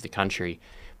leave the country.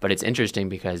 But it's interesting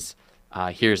because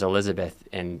here's Elizabeth,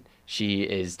 and she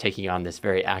is taking on this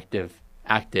very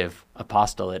active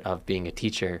apostolate of being a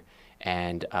teacher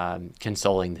and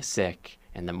consoling the sick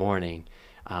in the morning.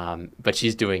 But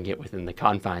she's doing it within the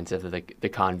confines of the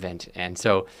convent. And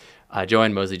so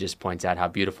Joanne Mosley just points out how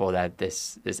beautiful that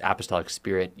this apostolic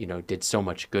spirit, did so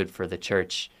much good for the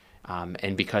church.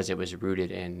 And because it was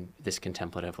rooted in this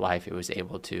contemplative life, it was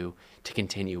able to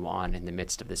continue on in the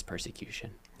midst of this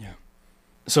persecution. Yeah.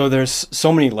 So there's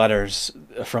so many letters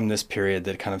from this period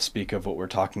that kind of speak of what we're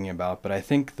talking about, but I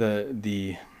think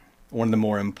the one of the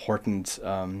more important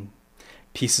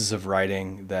pieces of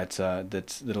writing that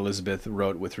Elizabeth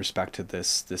wrote with respect to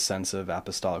this sense of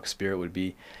apostolic spirit would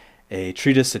be a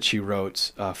treatise that she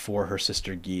wrote for her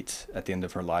sister Geet at the end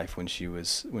of her life when she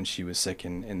was sick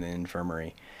in the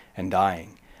infirmary and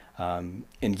dying.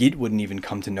 And Geet wouldn't even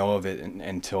come to know of it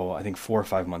until I think 4 or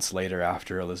 5 months later,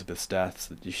 after Elizabeth's death,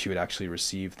 that she would actually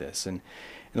receive this. And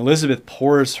Elizabeth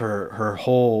pours her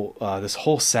whole this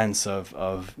whole sense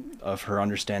of her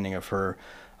understanding of her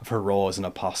role as an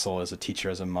apostle, as a teacher,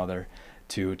 as a mother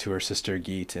to her sister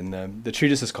Geet. And the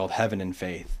treatise is called Heaven and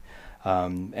Faith,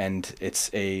 and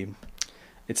it's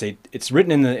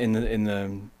written in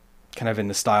the kind of in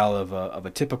the style of a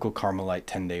typical Carmelite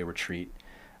 10-day retreat.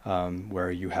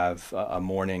 Where you have a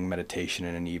morning meditation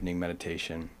and an evening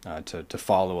meditation to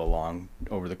follow along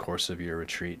over the course of your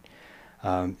retreat,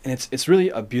 and it's really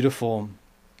a beautiful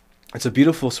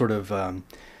sort of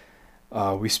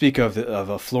we speak of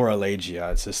a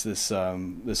florilegia. It's just this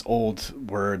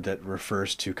old word that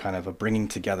refers to kind of a bringing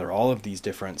together all of these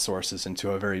different sources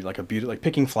into a very like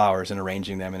picking flowers and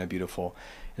arranging them in a beautiful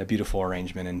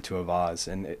arrangement into a vase,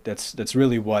 and that's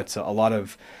really what a lot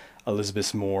of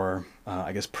Elizabeth's more,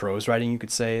 I guess, prose writing, you could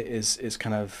say, is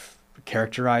kind of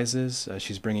characterizes.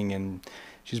 She's bringing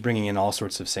in all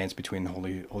sorts of saints, between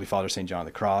Holy Father Saint John of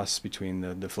the Cross,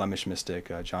 between the Flemish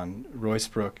mystic John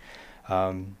Ruysbroek,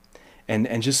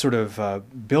 and just sort of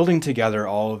building together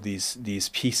all of these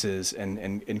pieces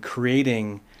and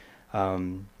creating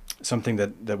something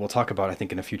that we'll talk about, I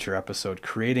think, in a future episode.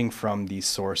 Creating from these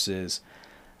sources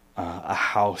a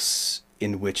house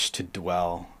in which to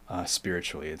dwell.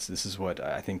 Spiritually, this is what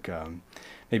I think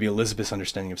maybe Elizabeth's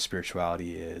understanding of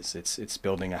spirituality is. It's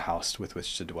building a house with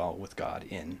which to dwell with God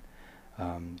in,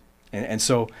 and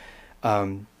so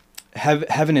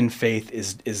Heaven and Faith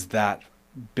is that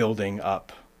building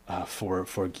up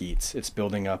for Geet. It's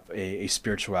building up a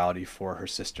spirituality for her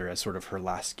sister as sort of her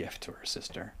last gift to her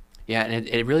sister. Yeah, and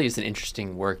it really is an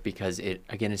interesting work because it's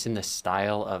written in the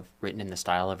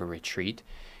style of a retreat,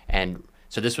 and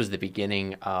so this was the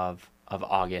beginning of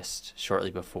August,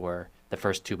 shortly before the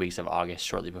first 2 weeks of August,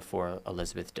 shortly before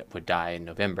Elizabeth would die in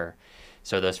November.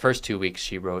 So those first 2 weeks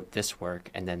she wrote this work,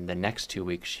 and then the next 2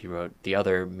 weeks she wrote the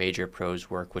other major prose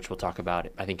work, which we'll talk about,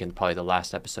 I think, in probably the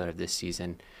last episode of this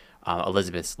season,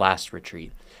 Elizabeth's last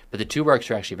retreat. But the two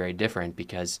works are actually very different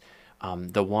because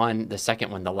the second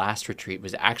one, the last retreat,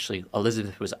 was actually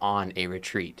Elizabeth was on a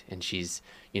retreat, and she's,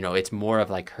 it's more of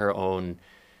like her own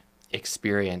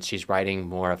experience. She's writing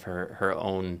more of her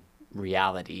own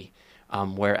reality,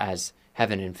 whereas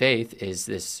Heaven and Faith is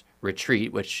this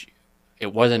retreat, which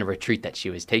it wasn't a retreat that she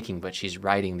was taking, but she's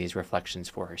writing these reflections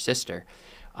for her sister.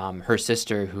 Her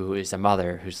sister, who is a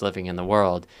mother who's living in the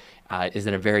world, is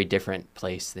in a very different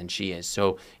place than she is.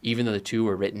 So even though the two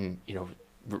were written,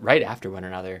 right after one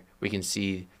another, we can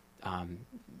see,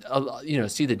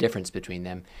 see the difference between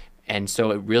them. And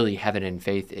so it really, Heaven and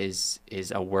Faith is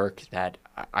a work that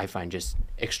I find just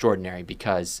extraordinary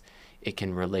because it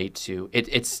can relate to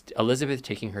it's Elizabeth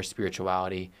taking her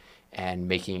spirituality and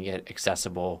making it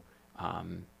accessible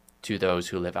to those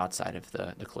who live outside of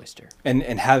the cloister. And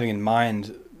having in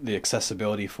mind the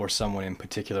accessibility for someone in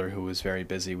particular who was very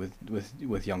busy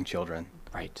with young children.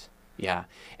 Right. Yeah.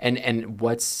 And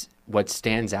what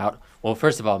stands out, well,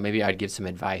 first of all, maybe I'd give some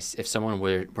advice if someone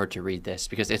were to read this,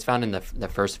 because it's found in the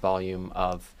first volume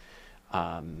of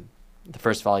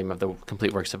the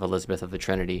Complete Works of Elizabeth of the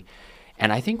Trinity.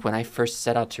 And I think when I first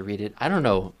set out to read it, I don't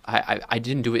know, I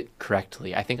didn't do it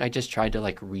correctly. I think I just tried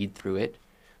to read through it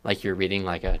like you're reading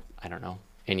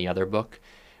any other book.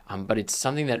 But it's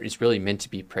something that is really meant to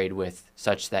be prayed with,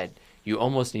 such that you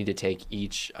almost need to take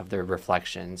each of their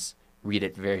reflections, read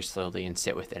it very slowly, and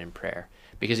sit with it in prayer.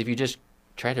 Because if you just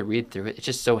try to read through it, it's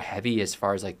just so heavy as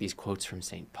far as these quotes from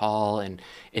St. Paul, and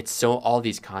it's so all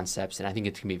these concepts, and I think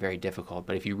it can be very difficult.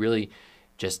 But if you really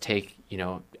just take,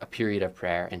 a period of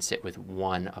prayer and sit with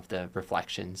one of the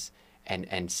reflections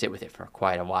and sit with it for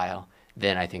quite a while,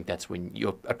 then I think that's when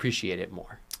you'll appreciate it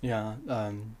more. Yeah.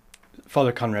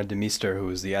 Father Conrad de Meester, who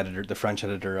is the French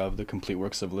editor of the Complete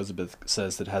Works of Elizabeth,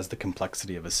 says that it has the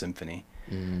complexity of a symphony.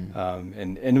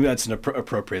 And that's an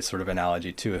appropriate sort of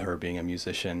analogy to her being a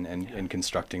musician and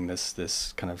constructing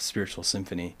this kind of spiritual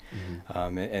symphony,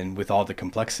 and with all the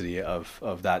complexity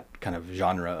of that kind of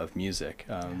genre of music,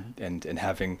 and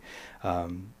having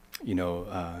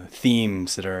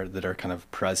themes that are kind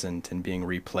of present and being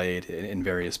replayed in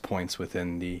various points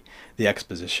within the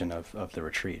exposition of the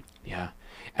retreat. Yeah.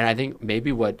 And I think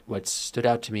maybe what stood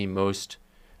out to me most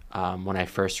when I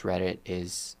first read it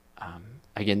is,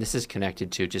 again, this is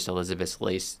connected to just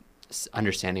Elizabeth's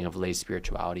understanding of lay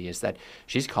spirituality, is that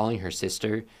she's calling her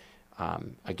sister,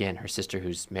 again, her sister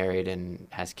who's married and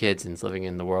has kids and is living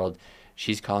in the world,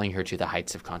 she's calling her to the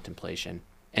heights of contemplation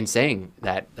and saying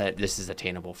that this is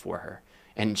attainable for her.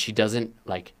 And she doesn't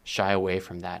shy away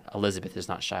from that. Elizabeth does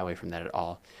not shy away from that at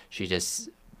all. She just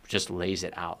lays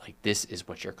it out, like, this is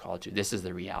what you're called to. This is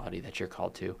the reality that you're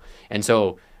called to. And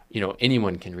so,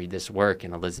 anyone can read this work,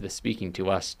 and Elizabeth speaking to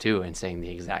us too and saying the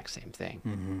exact same thing.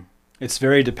 Mm-hmm. It's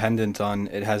very dependent on,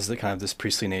 it has the kind of this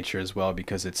priestly nature as well,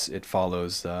 because it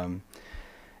follows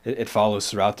it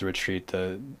follows throughout the retreat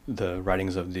the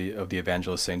writings of the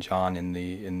evangelist St. John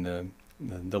in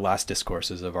the last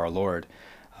discourses of our Lord.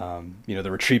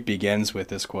 The retreat begins with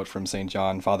this quote from St.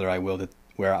 John: "Father, I will that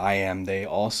where I am, they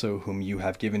also whom you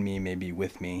have given me may be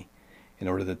with me, in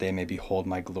order that they may behold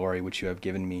my glory which you have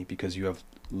given me, because you have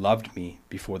loved me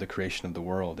before the creation of the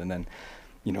world." And then,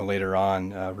 later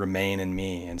on, remain in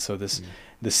me. And so this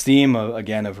theme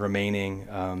of remaining,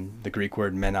 the Greek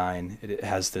word menein, it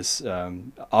has this,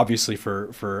 obviously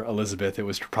for Elizabeth, it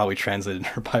was probably translated in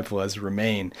her Bible as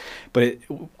remain, but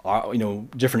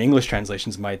different English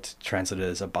translations might translate it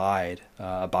as abide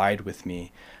with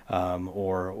me,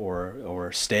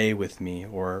 or stay with me,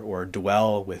 or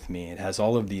dwell with me. It has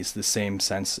all of the same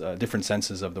sense, different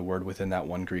senses of the word within that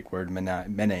one Greek word,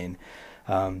 menein.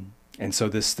 And so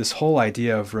this whole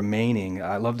idea of remaining,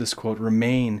 I love this quote: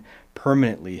 "Remain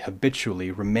permanently, habitually,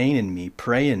 remain in me,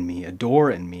 pray in me, adore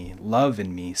in me, love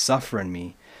in me, suffer in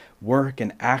me, work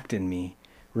and act in me.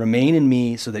 Remain in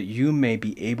me so that you may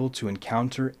be able to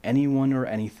encounter anyone or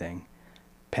anything.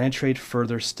 Penetrate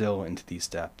further still into these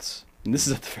depths." And this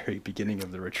is at the very beginning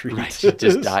of the retreat.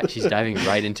 Right. She's diving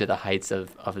right into the heights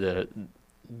of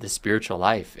the spiritual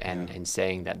life and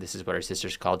saying that this is what her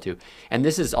sister's called to. And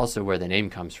this is also where the name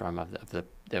comes from of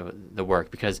the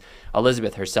work, because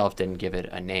Elizabeth herself didn't give it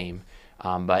a name,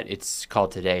 but it's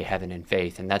called today Heaven and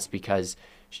Faith. And that's because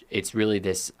it's really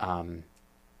this,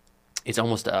 it's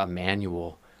almost a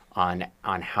manual on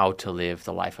how to live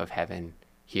the life of heaven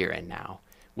here and now,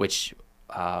 which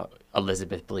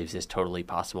Elizabeth believes is totally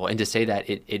possible. And to say that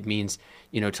it means,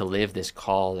 to live this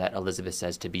call that Elizabeth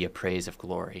says to be a praise of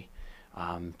glory.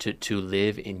 To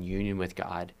live in union with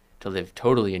God, to live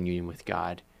totally in union with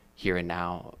God here and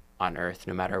now on earth,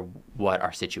 no matter what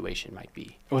our situation might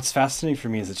be. What's fascinating for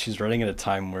me is that she's writing at a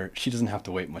time where she doesn't have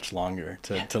to wait much longer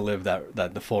to live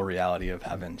that the full reality of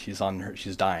heaven. She's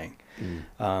dying.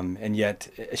 And yet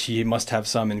she must have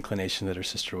some inclination that her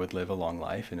sister would live a long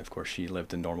life. And of course she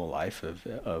lived a normal life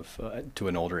to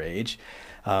an older age.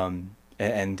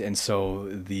 And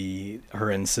so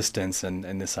her insistence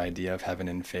and this idea of heaven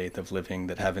in faith, of living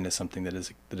that heaven is something that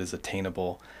is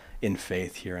attainable in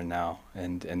faith here and now,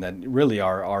 and that really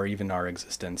our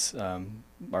existence,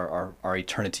 our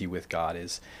eternity with God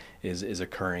is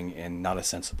occurring in not a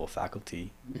sensible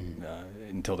faculty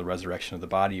until the resurrection of the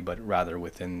body, but rather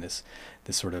within this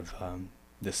sort of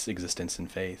this existence in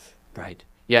faith. Right.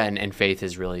 Yeah, and faith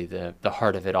is really the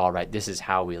heart of it all. Right. This is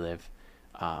how we live.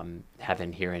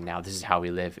 Heaven here and now. This is how we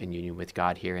live in union with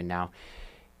God here and now.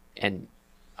 And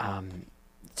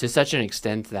to such an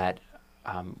extent that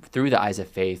through the eyes of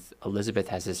faith, Elizabeth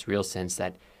has this real sense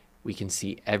that we can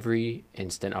see every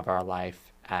instant of our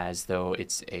life as though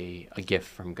it's a gift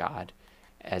from God,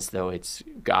 as though it's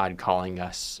God calling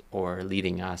us or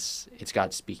leading us. It's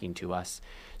God speaking to us.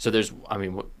 So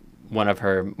one of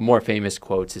her more famous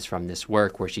quotes is from this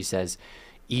work where she says,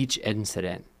 "Each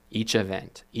incident, each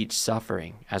event, each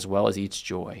suffering, as well as each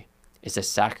joy, is a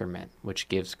sacrament which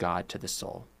gives God to the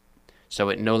soul. So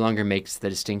it no longer makes the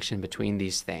distinction between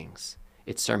these things.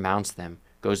 It surmounts them,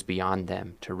 goes beyond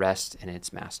them to rest in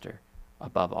its master,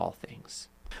 above all things."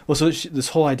 Well, so this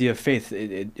whole idea of faith,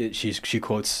 she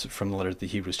quotes from the letter to the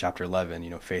Hebrews chapter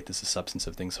 11, faith is the substance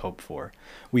of things hoped for.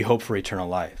 We hope for eternal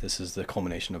life. This is the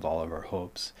culmination of all of our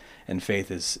hopes. And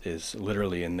faith is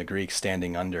literally in the Greek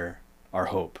standing under our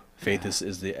hope. Faith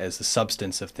is the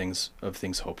substance of things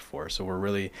hoped for. So we're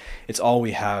really, it's all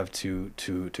we have to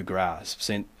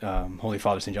grasp. Holy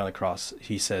Father St. John of the Cross,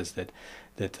 he says that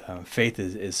faith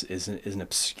is an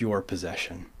obscure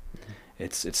possession.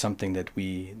 It's something that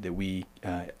we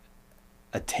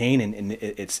attain, and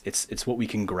it's what we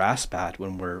can grasp at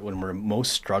when we're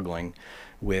most struggling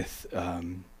with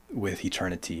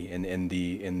eternity and in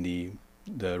the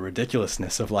the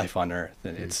ridiculousness of life on earth,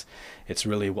 and it's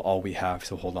really all we have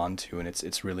to hold on to, and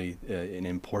it's really an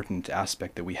important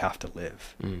aspect that we have to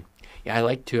live. Yeah, I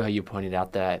like too how you pointed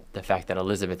out that the fact that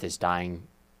Elizabeth is dying,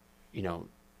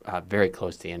 very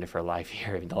close to the end of her life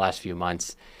here in the last few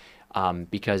months,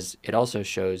 because it also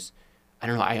shows, I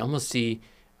don't know, I almost see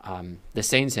the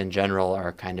saints in general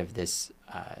are kind of this,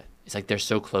 it's like they're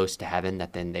so close to heaven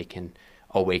that then they can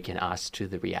awaken us to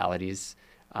the realities.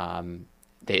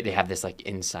 They have this like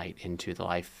insight into the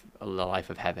life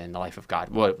of heaven, the life of God,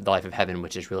 well, the life of heaven,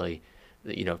 which is really,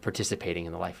 participating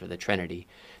in the life of the Trinity.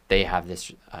 They have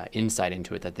this insight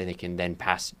into it that they can then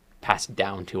pass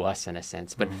down to us in a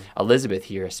sense. But Elizabeth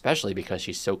here, especially because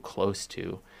she's so close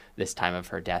to this time of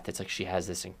her death, it's like she has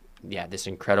this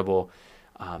incredible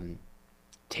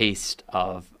taste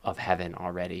of heaven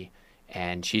already,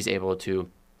 and she's able to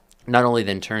not only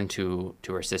then turn to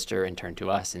her sister and turn to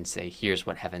us and say, here's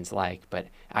what heaven's like, but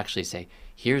actually say,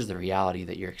 here's the reality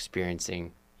that you're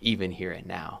experiencing even here and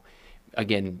now.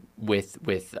 Again, with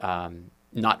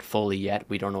not fully yet,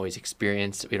 we don't always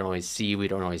experience, we don't always see, we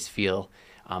don't always feel,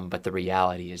 but the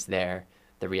reality is there.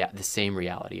 The same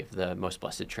reality of the most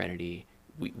blessed Trinity,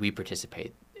 we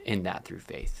participate in that through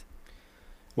faith.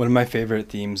 One of my favorite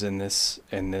themes in this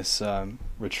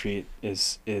retreat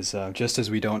is just as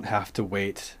we don't have to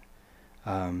wait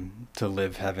to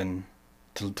live heaven,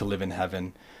 to live in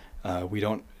heaven, we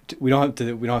don't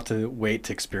have to wait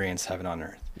to experience heaven on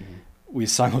earth. We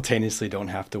simultaneously don't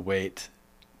have to wait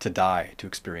to die to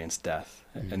experience death.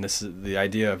 And this is the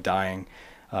idea of dying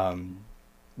in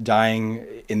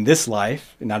this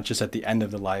life, not just at the end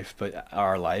of the life, but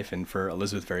our life. And for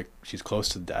Elizabeth, she's close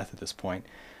to death at this point.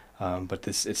 But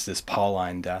it's this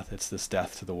Pauline death. It's this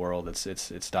death to the world.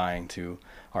 It's dying to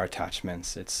our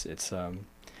attachments.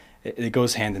 It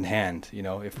goes hand in hand.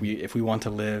 If we want to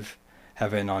live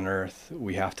heaven on earth,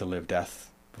 we have to live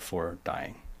death before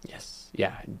dying. Yes.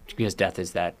 Yeah. Because death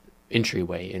is that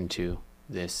entryway into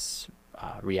this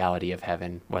reality of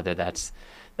heaven, whether that's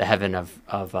the heaven of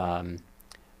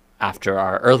after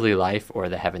our earthly life or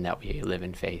the heaven that we live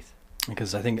in faith.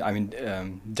 Because I think,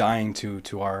 dying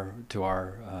to our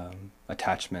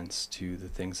attachments, to the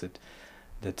things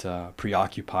that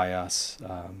preoccupy us,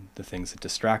 the things that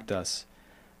distract us,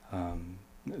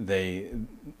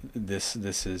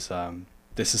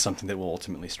 this is something that will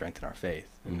ultimately strengthen our faith.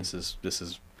 And this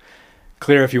is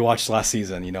clear if you watched last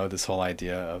season. This whole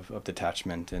idea of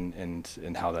detachment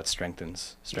and how that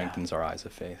strengthens our eyes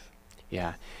of faith.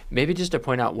 Yeah. Maybe just to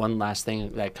point out one last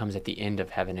thing that comes at the end of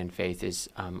heaven and faith is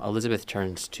Elizabeth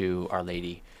turns to Our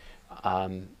Lady.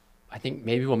 I think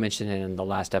maybe we'll mention it in the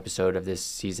last episode of this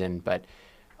season, but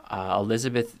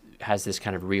Elizabeth has this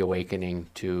kind of reawakening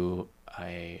to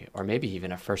or maybe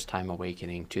even a first-time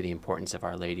awakening to the importance of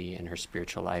Our Lady in her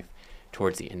spiritual life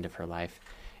towards the end of her life.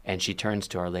 And she turns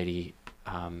to Our Lady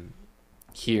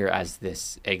here as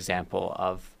this example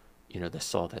of, the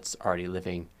soul that's already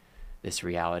living this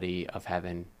reality of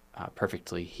heaven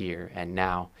perfectly here and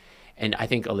now. And I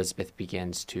think Elizabeth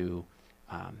begins to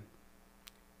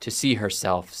see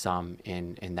herself some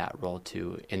in that role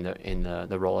too, in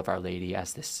the role of Our Lady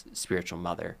as this spiritual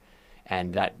mother.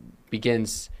 And that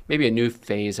begins maybe a new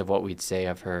phase of what we'd say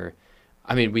of her.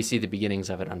 I mean, we see the beginnings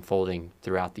of it unfolding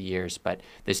throughout the years, but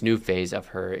this new phase of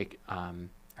her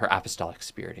apostolic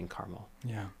spirit in Carmel.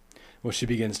 Yeah. Well, she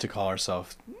begins to call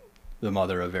herself the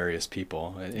mother of various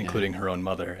people, including her own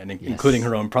mother, and including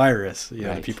her own prioress,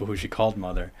 the people who she called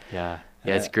mother. Yeah.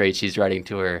 Yeah, it's great. She's writing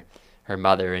to her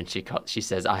mother, and she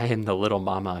says, "I am the little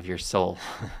mama of your soul."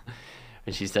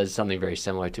 And she says something very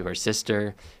similar to her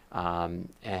sister,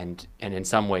 and in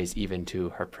some ways even to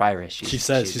her prioress. She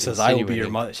says, "I will be your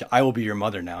mother. I will be your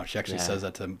mother now." She actually says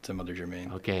that to Mother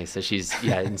Germaine. Okay, so she's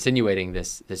insinuating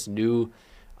this new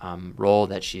role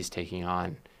that she's taking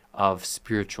on of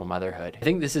spiritual motherhood. I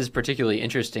think this is particularly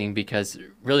interesting because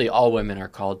really all women are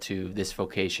called to this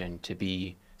vocation to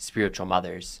be spiritual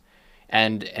mothers,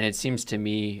 and it seems to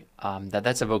me that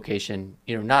that's a vocation,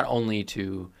 not only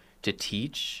to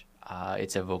teach.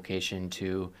 It's a vocation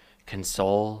to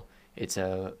console. It's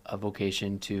a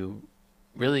vocation to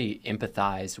really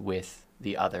empathize with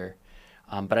the other.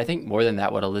 But I think more than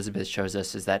that, what Elizabeth shows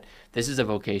us is that this is a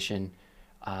vocation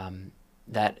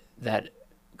that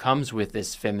comes with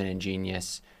this feminine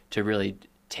genius to really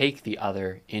take the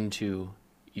other into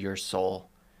your soul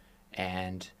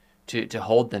and to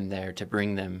hold them there, to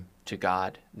bring them to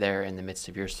God there in the midst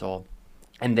of your soul,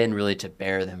 and then really to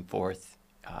bear them forth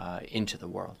into the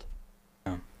world.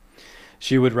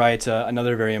 She would write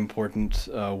another very important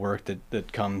work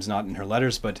that comes not in her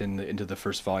letters, but into the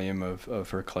first volume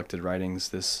of her collected writings,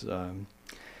 this kind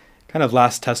kind of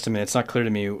last testament. It's not clear to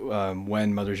me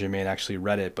when Mother Germaine actually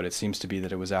read it, but it seems to be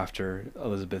that it was after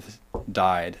Elizabeth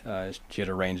died. She had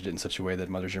arranged it in such a way that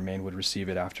Mother Germaine would receive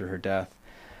it after her death.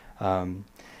 And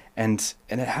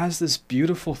it has this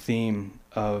beautiful theme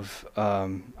of,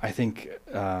 I think,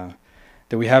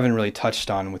 that we haven't really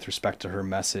touched on with respect to her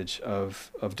message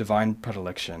of divine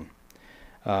predilection.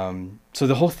 So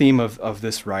the whole theme of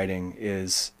this writing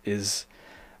is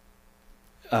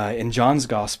in John's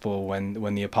Gospel,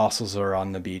 when the apostles are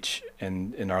on the beach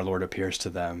and our Lord appears to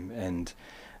them, and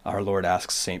our Lord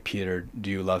asks St. Peter, "Do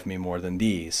you love me more than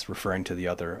these?" referring to the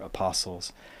other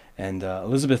apostles. And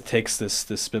Elizabeth takes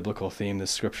this biblical theme,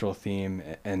 this scriptural theme,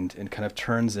 and kind of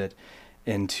turns it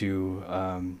into,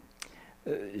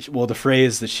 the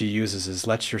phrase that she uses is,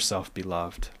 "Let yourself be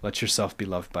loved. Let yourself be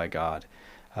loved by God."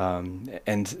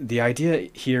 And the idea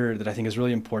here that I think is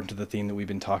really important to the theme that we've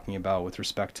been talking about with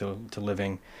respect to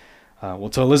living,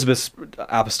 to Elizabeth's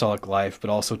apostolic life, but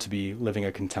also to be living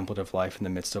a contemplative life in the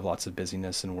midst of lots of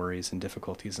busyness and worries and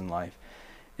difficulties in life,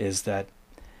 is that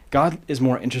God is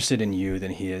more interested in you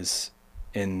than he is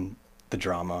in the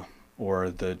drama or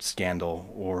the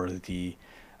scandal or the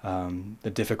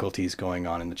difficulties going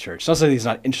on in the church. It's not that he's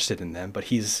not interested in them, but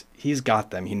he's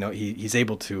got them. He's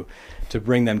able to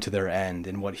bring them to their end.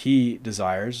 And what he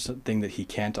desires, a thing that he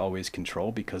can't always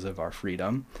control because of our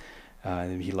freedom,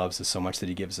 he loves us so much that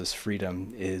he gives us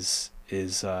freedom, is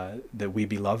that we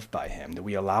be loved by him, that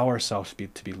we allow ourselves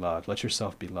to be loved. Let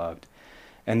yourself be loved.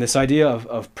 And this idea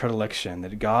of predilection,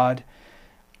 that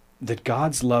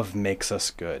God's love makes us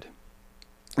good.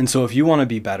 And so if you want to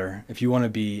be better, if you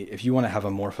want to have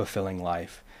a more fulfilling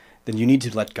life, then you need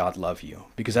to let God love you,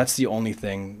 because that's the only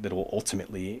thing that will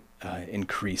ultimately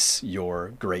increase your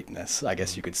greatness, I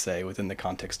guess you could say, within the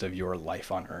context of your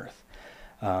life on earth.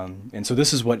 And so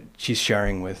this is what she's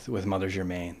sharing with Mother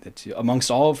Germaine, that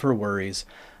amongst all of her worries,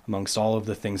 amongst all of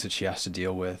the things that she has to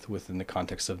deal with within the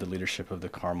context of the leadership of the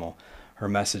Carmel, her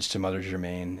message to Mother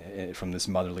Germaine from this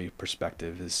motherly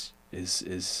perspective is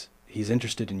he's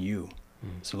interested in you.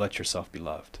 So let yourself be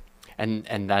loved.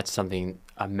 And that's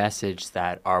a message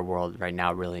that our world right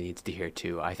now really needs to hear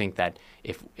too. I think that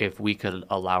if we could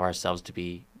allow ourselves to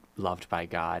be loved by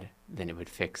God, then it would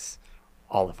fix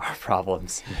all of our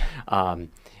problems.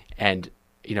 And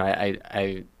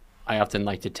I often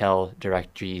like to tell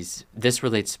directees, this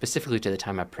relates specifically to the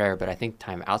time of prayer, but I think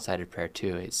time outside of prayer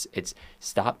too. It's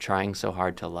stop trying so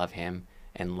hard to love him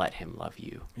and let him love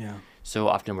you. Yeah. So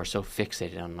often we're so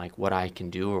fixated on like what I can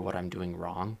do or what I'm doing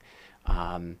wrong.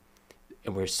 And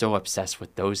we're so obsessed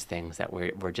with those things that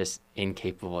we're just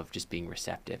incapable of just being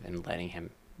receptive and letting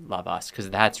him love us, because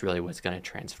that's really what's going to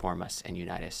transform us and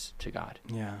unite us to God.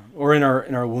 Yeah. Or in our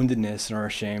woundedness and our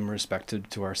shame respect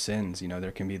to our sins,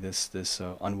 there can be this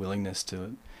unwillingness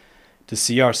to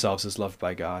see ourselves as loved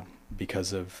by God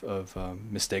because of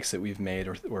mistakes that we've made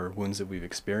or wounds that we've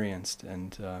experienced.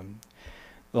 And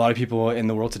a lot of people in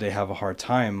the world today have a hard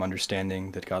time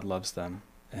understanding that God loves them.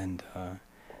 And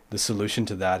the solution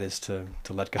to that is to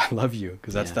let God love you,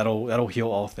 because that'll heal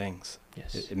all things.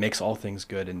 Yes. It makes all things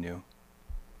good and new.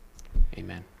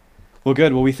 Amen. Well,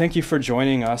 good. Well, we thank you for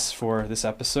joining us for this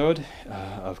episode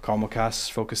of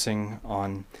CarmelCast, focusing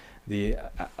on the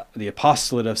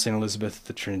Apostolate of St. Elizabeth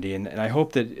the Trinity. And I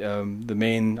hope that the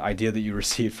main idea that you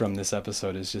received from this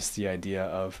episode is just the idea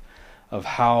of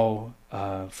how,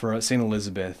 for St.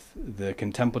 Elizabeth, the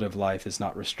contemplative life is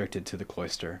not restricted to the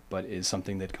cloister, but is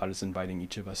something that God is inviting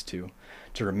each of us to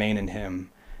remain in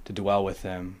him, to dwell with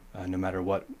him, no matter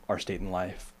what our state in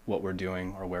life, what we're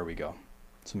doing, or where we go.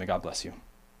 So may God bless you.